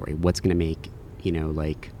the story? What's going to make,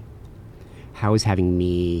 like, how is having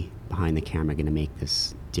me behind the camera going to make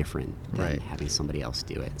this different than having somebody else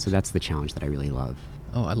do it? So that's the challenge that I really love.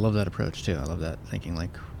 Oh, I love that approach too. I love that thinking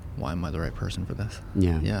like, why am I the right person for this?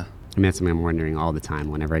 Yeah. Yeah. I mean, that's something I'm wondering all the time.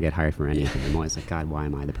 Whenever I get hired for anything, I'm always like, God, why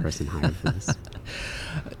am I the person hired for this?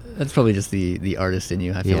 That's probably just the artist in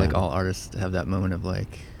you. I feel like all artists have that moment of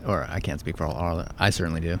like, or I can't speak for all, I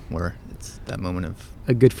certainly do, where it's that moment of...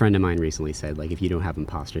 A good friend of mine recently said, like, if you don't have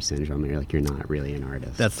imposter syndrome, you're not really an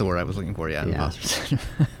artist. That's the word I was looking for, imposter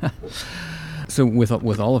syndrome. So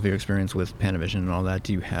with all of your experience with Panavision and all that,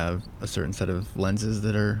 do you have a certain set of lenses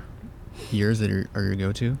that are yours that are your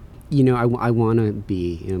go-to? I want to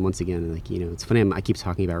be, once again, like, it's funny, I keep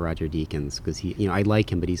talking about Roger Deakins because he, I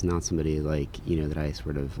like him, but he's not somebody like, that I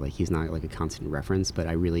sort of like, he's not like a constant reference, but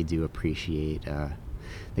I really do appreciate,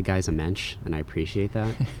 the guy's a mensch, and I appreciate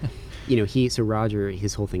that. So Roger,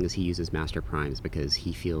 his whole thing is he uses master primes because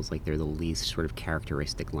he feels like they're the least sort of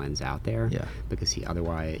characteristic lens out there. Yeah. Because he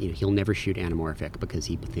otherwise, he'll never shoot anamorphic because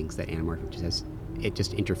he thinks that anamorphic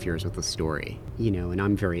just interferes with the story. And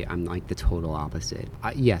I'm like the total opposite.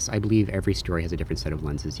 Yes, I believe every story has a different set of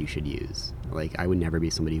lenses you should use. Like, I would never be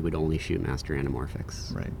somebody who would only shoot master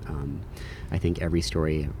anamorphics. Right. I think every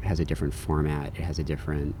story has a different format. It has a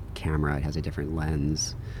different camera. It has a different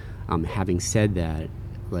lens. Having said that,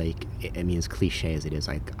 like, I mean, as cliche as it is,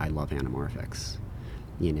 I love anamorphics,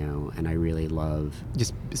 and I really love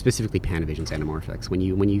just specifically Panavision's anamorphics. When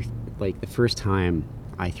you like the first time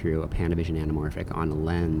I threw a Panavision anamorphic on a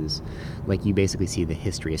lens, like, you basically see the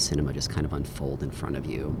history of cinema just kind of unfold in front of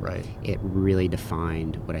you. Right. It really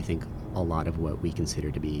defined what I think a lot of what we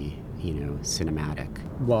consider to be, cinematic.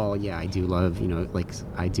 Well, yeah, I do love,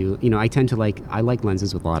 I tend to I like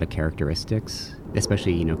lenses with a lot of characteristics,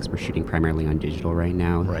 especially, because we're shooting primarily on digital right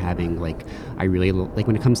now. Right. Having, I really,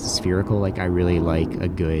 when it comes to spherical, I really like a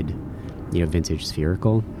good, vintage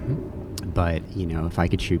spherical. Mm-hmm. But, if I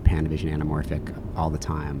could shoot Panavision anamorphic all the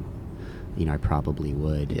time, I probably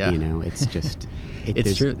would. Yeah. It's just...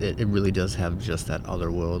 It's true. It really does have just that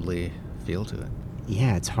otherworldly feel to it.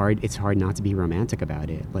 Yeah, it's hard not to be romantic about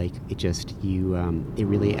it. Like, it just, it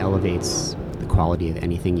really elevates the quality of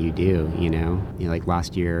anything you do, like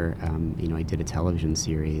last year, I did a television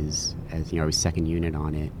series as, I was second unit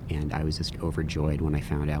on it, and I was just overjoyed when I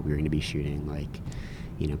found out we were going to be shooting,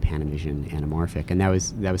 Panavision anamorphic. And that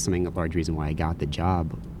was something, a large reason why I got the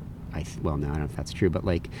job. Well, no, I don't know if that's true, but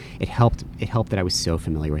it helped that I was so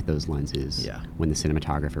familiar with those lenses when the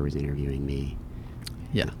cinematographer was interviewing me.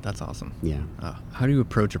 Yeah, that's awesome. Yeah. How do you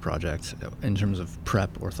approach a project in terms of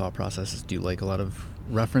prep or thought processes? Do you like a lot of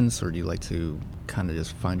reference, or do you like to kind of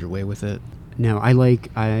just find your way with it? No, I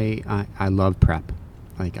love prep.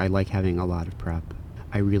 I like having a lot of prep.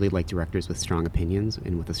 I really like directors with strong opinions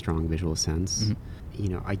and with a strong visual sense. Mm-hmm.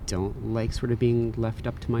 I don't like sort of being left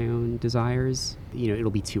up to my own desires. It'll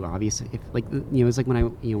be too obvious. If it's like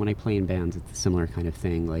when I play in bands, it's a similar kind of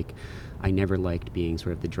thing. I never liked being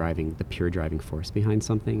sort of the pure driving force behind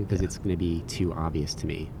something because it's going to be too obvious to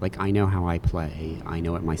me. I know how I play. I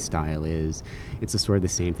know what my style is. It's sort of the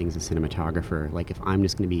same thing as a cinematographer. If I'm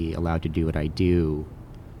just going to be allowed to do what I do,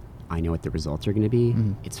 I know what the results are going to be.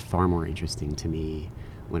 Mm-hmm. It's far more interesting to me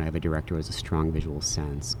when I have a director who has a strong visual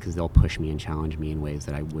sense, because they'll push me and challenge me in ways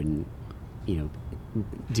that I wouldn't,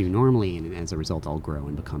 do normally, and as a result, I'll grow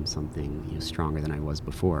and become something stronger than I was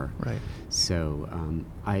before. Right. So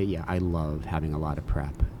I love having a lot of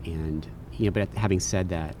prep, and but having said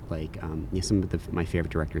that, some of my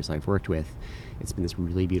favorite directors I've worked with, it's been this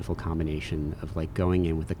really beautiful combination of going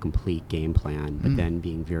in with a complete game plan, but then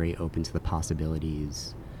being very open to the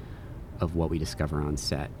possibilities of what we discover on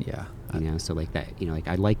set. Yeah. So that,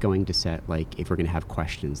 I like going to set, if we're going to have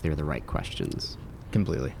questions, they're the right questions.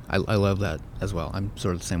 Completely. I love that as well. I'm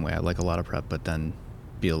sort of the same way. I like a lot of prep, but then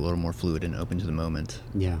be a little more fluid and open to the moment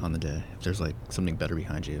on the day. If there's something better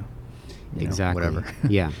behind you, exactly. Whatever.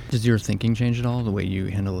 Yeah. Does your thinking change at all, the way you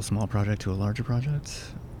handle a small project to a larger project,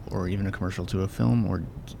 or even a commercial to a film, or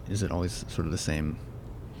is it always sort of the same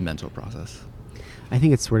mental process? I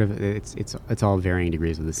think it's sort of it's all varying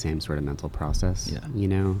degrees of the same sort of mental process.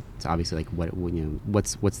 Yeah. It's obviously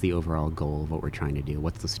what's the overall goal of what we're trying to do?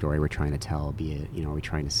 What's the story we're trying to tell? Be it, are we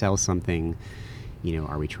trying to sell something?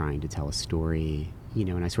 Are we trying to tell a story?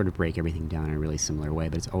 And I sort of break everything down in a really similar way,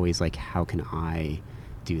 but it's always how can I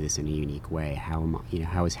do this in a unique way?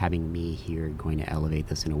 How is having me here going to elevate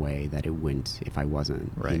this in a way that it wouldn't if I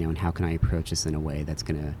wasn't? Right. And how can I approach this in a way that's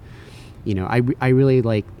going to I really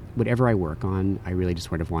like whatever I work on. I really just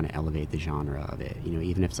sort of want to elevate the genre of it.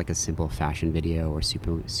 Even if it's like a simple fashion video or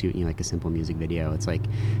like a simple music video. It's like,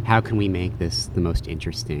 how can we make this the most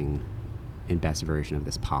interesting and best version of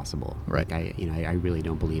this possible? Right. Like I really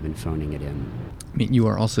don't believe in phoning it in. I mean, you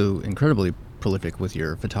are also incredibly prolific with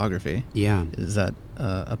your photography. Yeah. Is that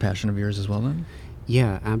a passion of yours as well then?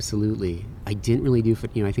 Yeah, absolutely. I didn't really do,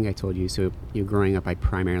 I think I told you, so, growing up I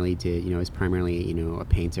primarily did, I was primarily, a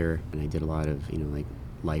painter, and I did a lot of, like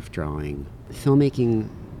life drawing. Filmmaking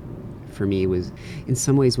for me was, in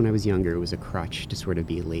some ways when I was younger, it was a crutch to sort of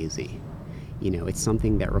be lazy. It's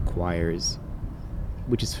something that requires,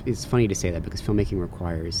 which is, it's funny to say that because filmmaking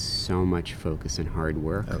requires so much focus and hard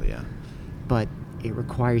work. Oh, yeah. But it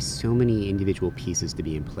requires so many individual pieces to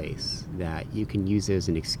be in place that you can use it as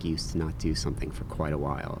an excuse to not do something for quite a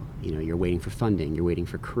while. You're waiting for funding, you're waiting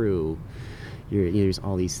for crew, there's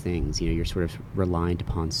all these things. You're sort of reliant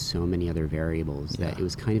upon so many other variables that it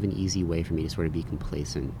was kind of an easy way for me to sort of be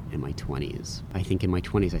complacent in my 20s. I think in my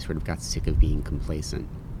 20s I sort of got sick of being complacent.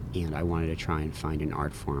 And I wanted to try and find an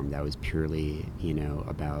art form that was purely,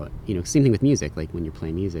 about, same thing with music. Like when you're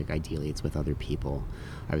playing music, ideally it's with other people.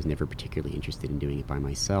 I was never particularly interested in doing it by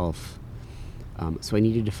myself. So I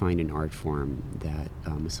needed to find an art form that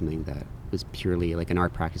was something that was purely like an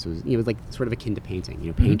art practice. It was like sort of akin to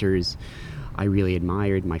painting. Painters, I really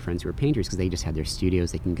admired my friends who were painters because they just had their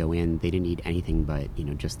studios. They can go in. They didn't need anything but,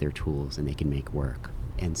 just their tools, and they can make work.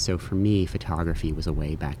 And so for me, photography was a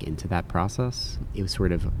way back into that process. It was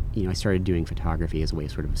sort of, I started doing photography as a way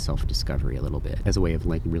of sort of self-discovery a little bit, as a way of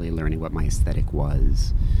like really learning what my aesthetic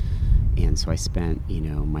was. And so I spent,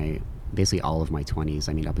 basically all of my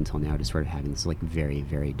 20s, up until now, just sort of having this like very,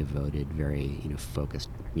 very devoted, very, focused,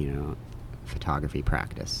 photography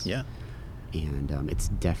practice. Yeah. And it's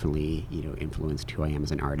definitely, influenced who I am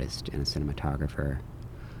as an artist and a cinematographer.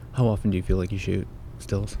 How often do you feel like you shoot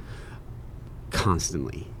stills?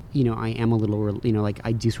 Constantly. I am a little, like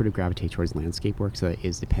I do sort of gravitate towards landscape work, so it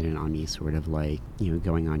is dependent on me sort of like,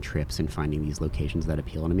 going on trips and finding these locations that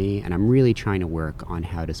appeal to me. And I'm really trying to work on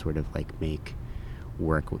how to sort of like make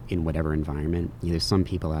work in whatever environment. There's some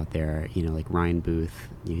people out there, like Ryan Booth,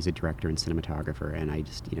 he's a director and cinematographer, and I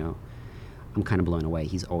just, I'm kind of blown away.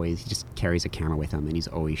 He just carries a camera with him and he's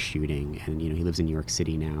always shooting. And, he lives in New York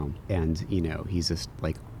City now. And, he's just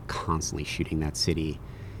like constantly shooting that city.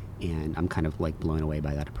 And I'm kind of like blown away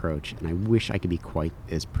by that approach. And I wish I could be quite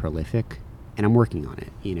as prolific. And I'm working on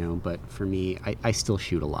it, but for me, I still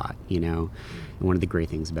shoot a lot, And one of the great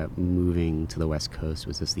things about moving to the West Coast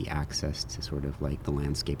was just the access to sort of like the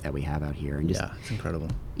landscape that we have out here. And just, it's incredible.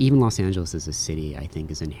 Even Los Angeles as a city, I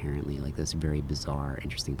think, is inherently like this very bizarre,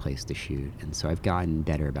 interesting place to shoot. And so I've gotten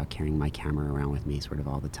better about carrying my camera around with me sort of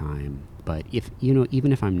all the time. But if,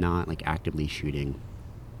 even if I'm not like actively shooting,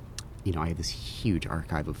 I have this huge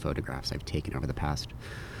archive of photographs I've taken over the past,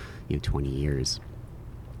 20 years.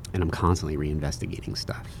 And I'm constantly reinvestigating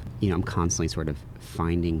stuff. I'm constantly sort of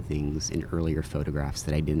finding things in earlier photographs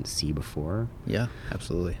that I didn't see before. Yeah,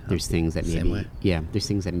 absolutely. There's things that Same way. there's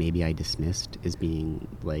things that maybe I dismissed as being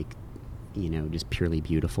like, just purely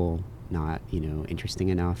beautiful, not, interesting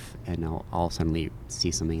enough. And I'll suddenly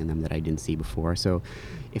see something in them that I didn't see before. So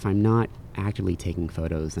if I'm not actively taking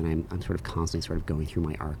photos, then I'm sort of constantly sort of going through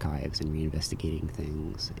my archives and reinvestigating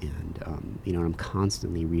things. And, and I'm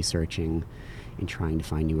constantly researching and trying to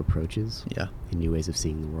find new approaches and new ways of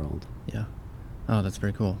seeing the world. Yeah. Oh, that's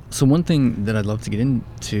very cool. So one thing that I'd love to get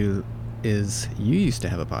into is you used to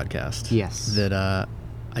have a podcast. Yes. That I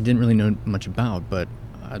didn't really know much about, but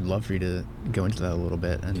I'd love for you to go into that a little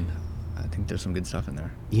bit, and I think there's some good stuff in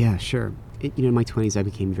there. Yeah, sure. In my 20s, I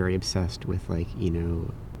became very obsessed with like,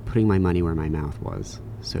 putting my money where my mouth was,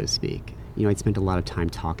 so to speak. I'd spent a lot of time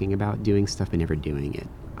talking about doing stuff but never doing it.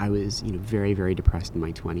 I was, very, very depressed in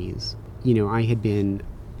my 20s. I had been,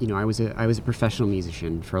 I was a professional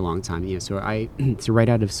musician for a long time. So right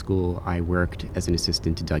out of school, I worked as an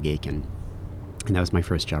assistant to Doug Aiken. And that was my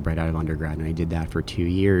first job right out of undergrad. And I did that for 2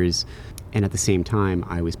 years. And at the same time,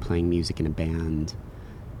 I was playing music in a band.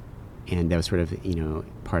 And that was sort of,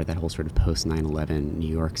 part of that whole sort of post 9/11 New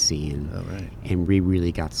York scene. Oh, right. And we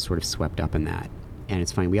really got sort of swept up in that. And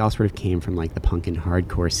it's funny, we all sort of came from like the punk and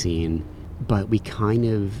hardcore scene, but we kind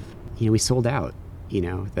of, we sold out.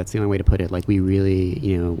 That's the only way to put it. Like we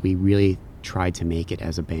really tried to make it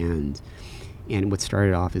as a band. And what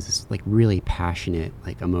started off as this like really passionate,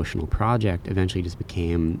 like emotional project eventually just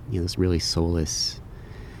became, this really soulless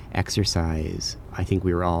exercise. I think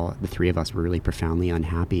the three of us were really profoundly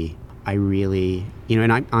unhappy. I really,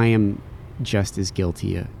 and I am just as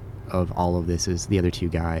guilty of all of this is the other two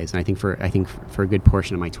guys. And I think for a good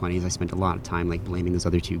portion of my 20s, I spent a lot of time like blaming those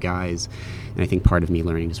other two guys. And I think part of me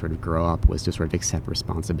learning to sort of grow up was to sort of accept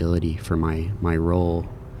responsibility for my role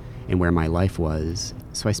and where my life was.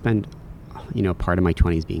 So I spent, part of my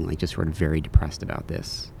 20s being like just sort of very depressed about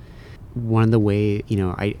this. One of the way,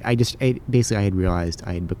 I had realized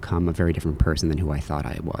I had become a very different person than who I thought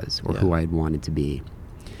I was or who I had wanted to be.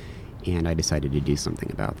 And I decided to do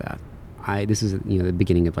something about that. This is, the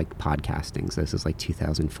beginning of like podcasting. So this is like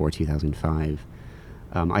 2004, 2005.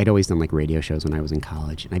 I'd always done like radio shows when I was in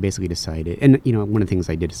college. And I basically decided, and one of the things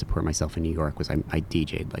I did to support myself in New York was I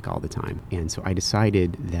DJ'd like all the time. And so I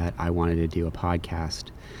decided that I wanted to do a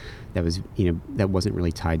podcast that was, that wasn't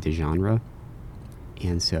really tied to genre.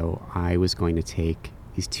 And so I was going to take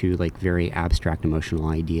these two like very abstract emotional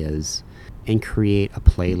ideas and create a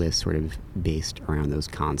playlist sort of based around those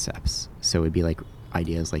concepts. So it'd be like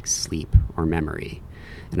ideas like sleep or memory.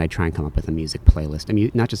 And I'd try and come up with a music playlist. I mean,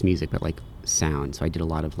 not just music, but like sound. So I did a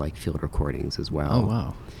lot of like field recordings as well. Oh,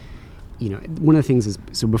 wow. One of the things is,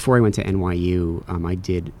 so before I went to NYU, I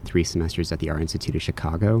did 3 semesters at the Art Institute of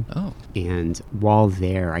Chicago. Oh. And while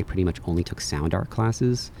there, I pretty much only took sound art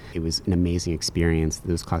classes. It was an amazing experience.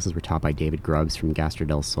 Those classes were taught by David Grubbs from Gastro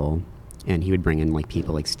del Sol. And he would bring in like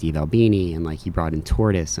people like Steve Albini, and like he brought in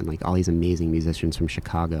Tortoise and like all these amazing musicians from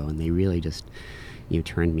Chicago. And they really just,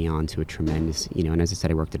 turned me on to a tremendous, and as I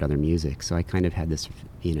said, I worked at Other Music. So I kind of had this,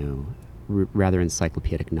 rather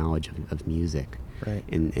encyclopedic knowledge of music. Right.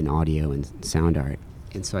 In audio and sound art.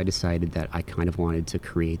 And so I decided that I kind of wanted to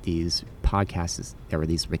create these podcasts that were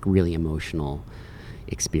these like really emotional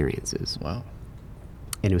experiences. Wow.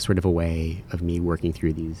 And it was sort of a way of me working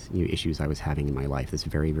through these issues I was having in my life, this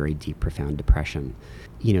very, very deep, profound depression.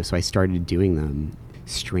 So I started doing them.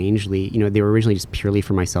 Strangely, they were originally just purely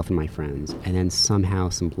for myself and my friends. And then somehow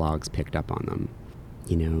some blogs picked up on them.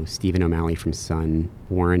 Stephen O'Malley from Sun,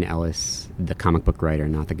 Warren Ellis, the comic book writer,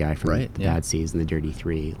 not the guy from Bad Seeds and the Dirty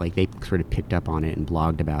Three. Like they sort of picked up on it and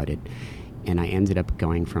blogged about it. And I ended up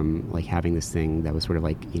going from like having this thing that was sort of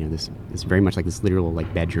like, this very much like this literal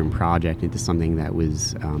like bedroom project into something that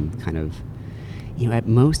was kind of, at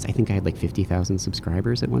most, I think I had like 50,000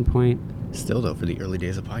 subscribers at one point. Still though, for the early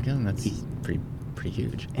days of podcasting, that's pretty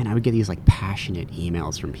huge. And I would get these like passionate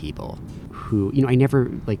emails from people who, I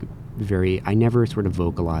never sort of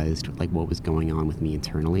vocalized like what was going on with me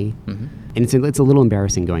internally. Mm-hmm. And it's a little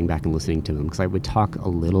embarrassing going back and listening to them because I would talk a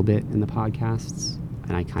little bit in the podcasts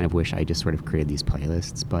and I kind of wish I just sort of created these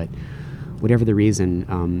playlists, but whatever the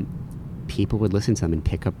reason, people would listen to them and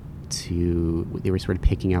they were sort of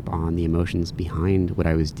picking up on the emotions behind what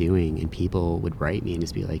I was doing, and people would write me and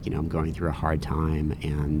just be like, I'm going through a hard time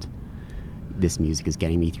and this music is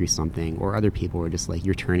getting me through something. Or other people were just like,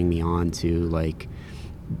 you're turning me on to like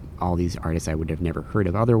all these artists I would have never heard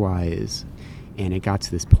of otherwise. And it got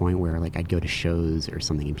to this point where like I'd go to shows or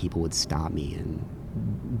something and people would stop me and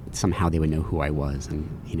somehow they would know who I was. And,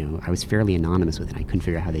 I was fairly anonymous with it. I couldn't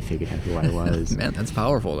figure out how they figured out who I was. Man, that's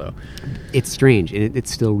powerful though. It's strange. And it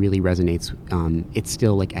still really resonates. It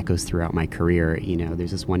still like echoes throughout my career.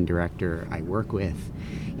 There's this one director I work with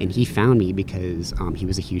and he found me because he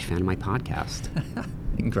was a huge fan of my podcast.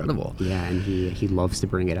 Incredible. Yeah, and he loves to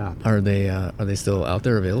bring it up. Are they still out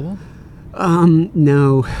there available?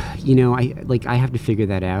 No, I have to figure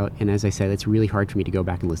that out. And as I said, it's really hard for me to go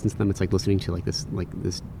back and listen to them. It's like listening to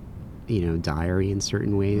this diary in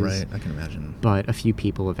certain ways. Right, I can imagine. But a few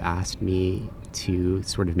people have asked me to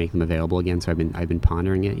sort of make them available again. So I've been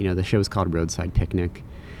pondering it. The show is called Roadside Picnic,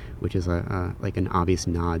 which is like an obvious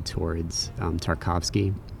nod towards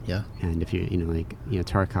Tarkovsky. Yeah. And if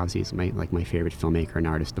Tarkovsky is my favorite filmmaker and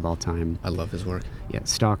artist of all time. I love his work. Yeah,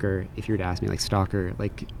 Stalker. If you were to ask me, like Stalker,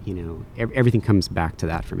 everything comes back to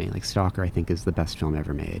that for me. Like Stalker, I think is the best film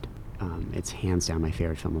ever made. It's hands down my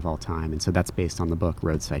favorite film of all time, and so that's based on the book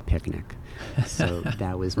Roadside Picnic. So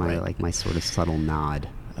that was my my sort of subtle nod.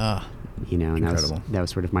 And incredible. That was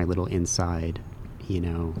sort of my little inside,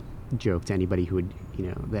 joke to anybody who would,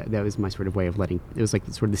 that was my sort of way of it was like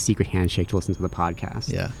sort of the secret handshake to listen to the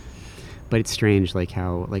podcast. Yeah. But it's strange, like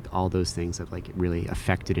how like all those things have like really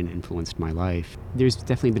affected and influenced my life. There's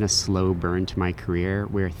definitely been a slow burn to my career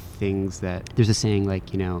where there's a saying like,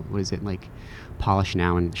 what is it, like polish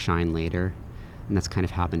now and shine later. And that's kind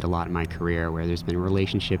of happened a lot in my career where there's been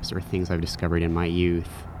relationships or things I've discovered in my youth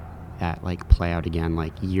that like play out again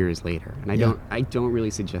like years later. And I don't really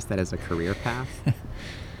suggest that as a career path.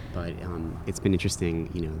 But it's been interesting,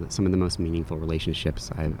 some of the most meaningful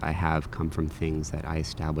relationships I have come from things that I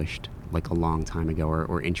established like a long time ago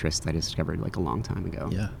or interests I discovered like a long time ago.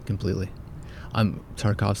 Yeah, completely.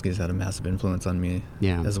 Tarkovsky's had a massive influence on me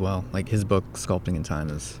as well. Like his book, Sculpting in Time,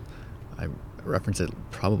 is I reference it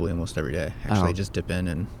probably almost every day. Actually, I just dip in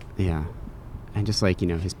and... Yeah. And just like,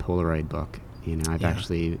 his Polaroid book, I've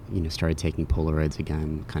actually, started taking Polaroids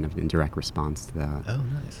again, kind of in direct response to that. Oh,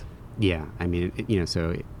 nice. Yeah. I mean,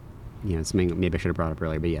 something maybe I should have brought up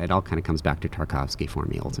earlier, but yeah, it all kind of comes back to Tarkovsky for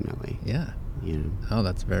me ultimately. Yeah. Oh,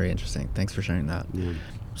 that's very interesting. Thanks for sharing that. Yeah.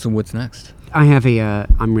 So what's next? I have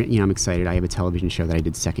I'm excited. I have a television show that I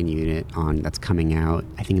did second unit on that's coming out,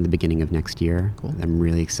 I think, in the beginning of next year. Cool. I'm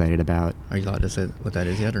really excited about. Are you allowed to say what that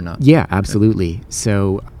is yet or not? Yeah, absolutely. Okay.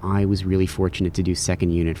 So I was really fortunate to do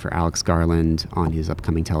second unit for Alex Garland on his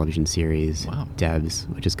upcoming television series, Devs,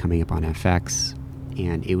 which is coming up on FX.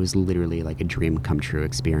 And it was literally like a dream come true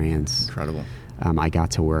experience. Incredible. I got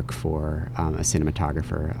to work for a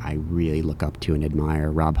cinematographer I really look up to and admire,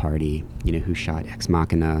 Rob Hardy, who shot Ex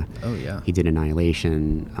Machina. Oh, yeah. He did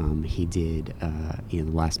Annihilation. He did, The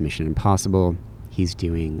Last Mission Impossible. He's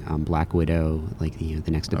doing Black Widow, like the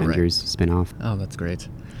next Avengers spinoff. Oh, that's great.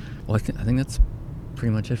 Well, I think that's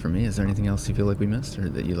pretty much it for me. Is there anything else you feel like we missed or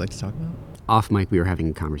that you'd like to talk about? Off mic, we were having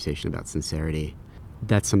a conversation about sincerity.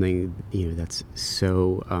 That's something, that's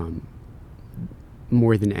so...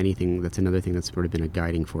 more than anything, that's another thing that's sort of been a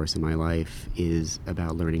guiding force in my life, is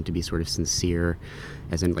about learning to be sort of sincere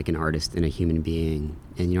as like an artist and a human being.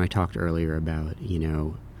 And, I talked earlier about,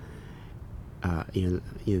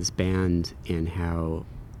 this band and how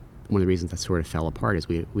one of the reasons that sort of fell apart is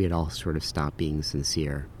we had all sort of stopped being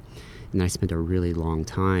sincere. And I spent a really long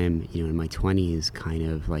time, in my 20s kind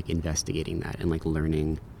of like investigating that and like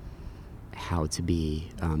learning how to be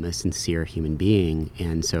a sincere human being.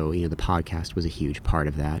 And so, the podcast was a huge part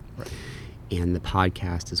of that. Right. And the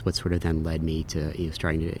podcast is what sort of then led me to,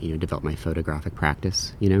 starting to, develop my photographic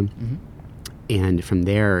practice, Mm-hmm. And from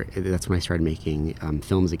there, that's when I started making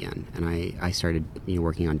films again. And I started,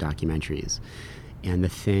 working on documentaries. And the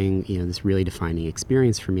thing, this really defining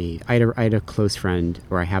experience for me, I had a close friend,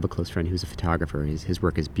 or I have a close friend who's a photographer. His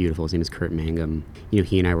work is beautiful. His name is Kurt Mangum.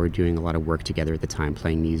 He and I were doing a lot of work together at the time,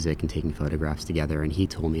 playing music and taking photographs together. And he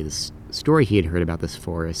told me this story he had heard about this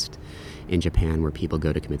forest in Japan where people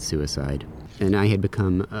go to commit suicide. And I had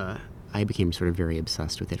become, I became sort of very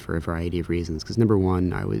obsessed with it for a variety of reasons. Because number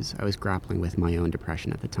one, I was grappling with my own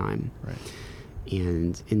depression at the time. Right.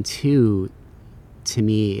 And two, to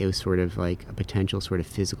me, it was sort of like a potential sort of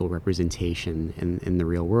physical representation in the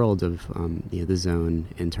real world of, the Zone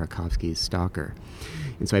and Tarkovsky's Stalker.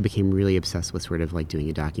 And so I became really obsessed with sort of like doing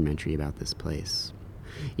a documentary about this place.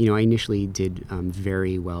 I initially did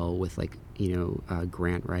very well with like,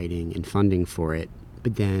 grant writing and funding for it.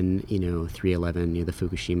 But then, 3/11, the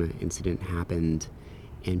Fukushima incident happened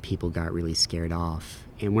and people got really scared off.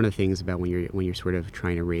 And one of the things about when you're sort of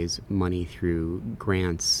trying to raise money through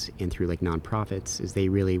grants and through like nonprofits is they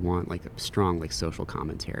really want like a strong like social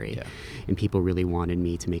commentary. Yeah. And people really wanted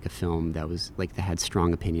me to make a film that was like that had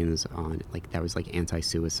strong opinions on like that was like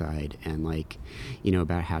anti-suicide and like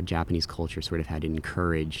about how Japanese culture sort of had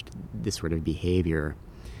encouraged this sort of behavior.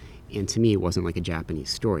 And to me, it wasn't like a Japanese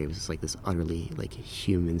story. It was just like this utterly like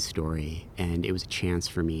human story. And it was a chance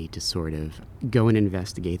for me to sort of go and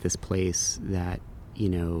investigate this place that,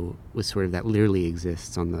 was sort of that literally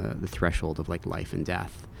exists on the threshold of like life and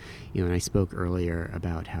death. And I spoke earlier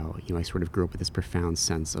about how, I sort of grew up with this profound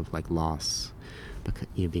sense of like loss, because,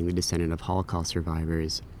 being the descendant of Holocaust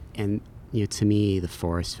survivors. And, to me, the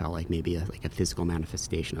forest felt like maybe a physical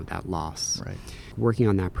manifestation of that loss. Right. Working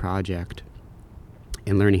on that project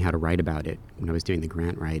and learning how to write about it when I was doing the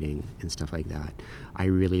grant writing and stuff like that, I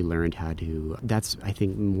really learned how to, that's, I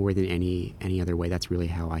think, more than any other way, that's really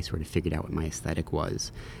how I sort of figured out what my aesthetic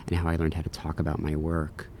was and how I learned how to talk about my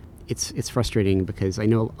work. It's frustrating because I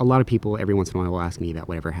know a lot of people every once in a while will ask me about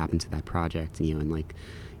whatever happened to that project, and like,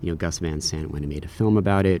 Gus Van Sant went and made a film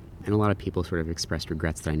about it, and a lot of people sort of expressed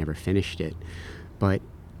regrets that I never finished it. But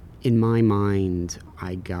in my mind,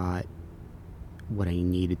 I got what I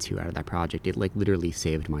needed to out of that project. It like literally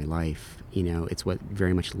saved my life. It's what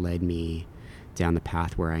very much led me down the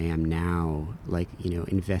path where I am now, like,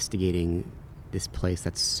 investigating this place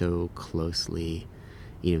that's so closely,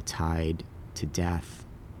 tied to death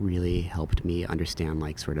really helped me understand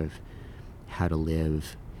like sort of how to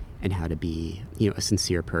live and how to be, a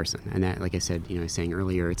sincere person. And that, like I said, I was saying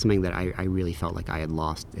earlier, it's something that I really felt like I had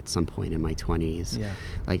lost at some point in my 20s. Yeah.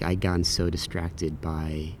 Like I'd gotten so distracted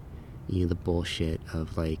by the bullshit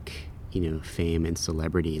of like, fame and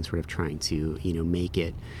celebrity and sort of trying to, make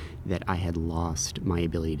it, that I had lost my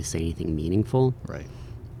ability to say anything meaningful. Right.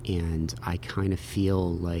 And I kind of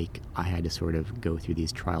feel like I had to sort of go through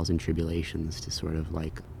these trials and tribulations to sort of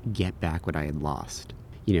like get back what I had lost.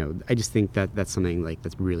 I just think that that's something like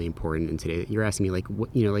that's really important in today. You're asking me like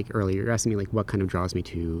what, like earlier, you're asking me like what kind of draws me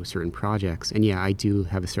to certain projects, and yeah, I do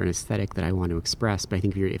have a certain aesthetic that I want to express. But I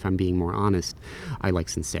think if I'm being more honest, I like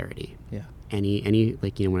sincerity. Yeah. Any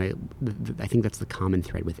like when I think that's the common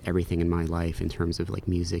thread with everything in my life in terms of like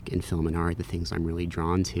music and film and art. The things I'm really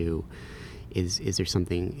drawn to is there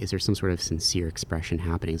some sort of sincere expression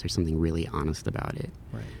happening? Is there something really honest about it?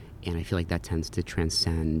 Right. And I feel like that tends to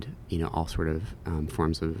transcend, all sort of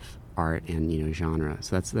forms of art and, genre.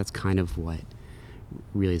 So that's kind of what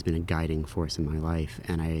really has been a guiding force in my life.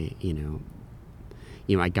 And I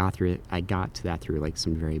got to that through like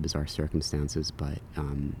some very bizarre circumstances, but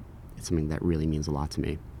it's something that really means a lot to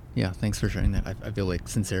me. Yeah, thanks for sharing that. I feel like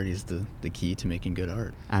sincerity is the key to making good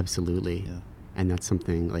art. Absolutely. Yeah. And that's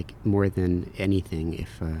something like more than anything,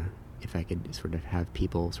 if I could sort of have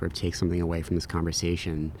people sort of take something away from this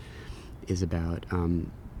conversation, is about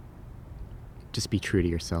just be true to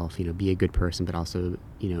yourself, be a good person, but also,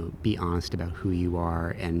 be honest about who you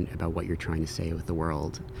are and about what you're trying to say with the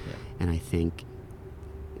world. Yeah. And I think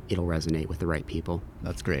it'll resonate with the right people.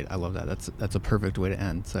 That's great. I love that. That's a perfect way to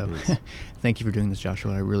end. So Yes. Thank you for doing this,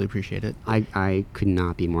 Joshua. I really appreciate it. I could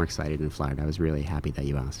not be more excited and flattered. I was really happy that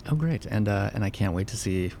you asked. Oh, great. And I can't wait to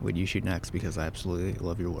see what you shoot next because I absolutely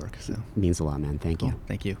love your work. So It means a lot, man. Thank cool. you.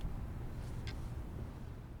 Thank you.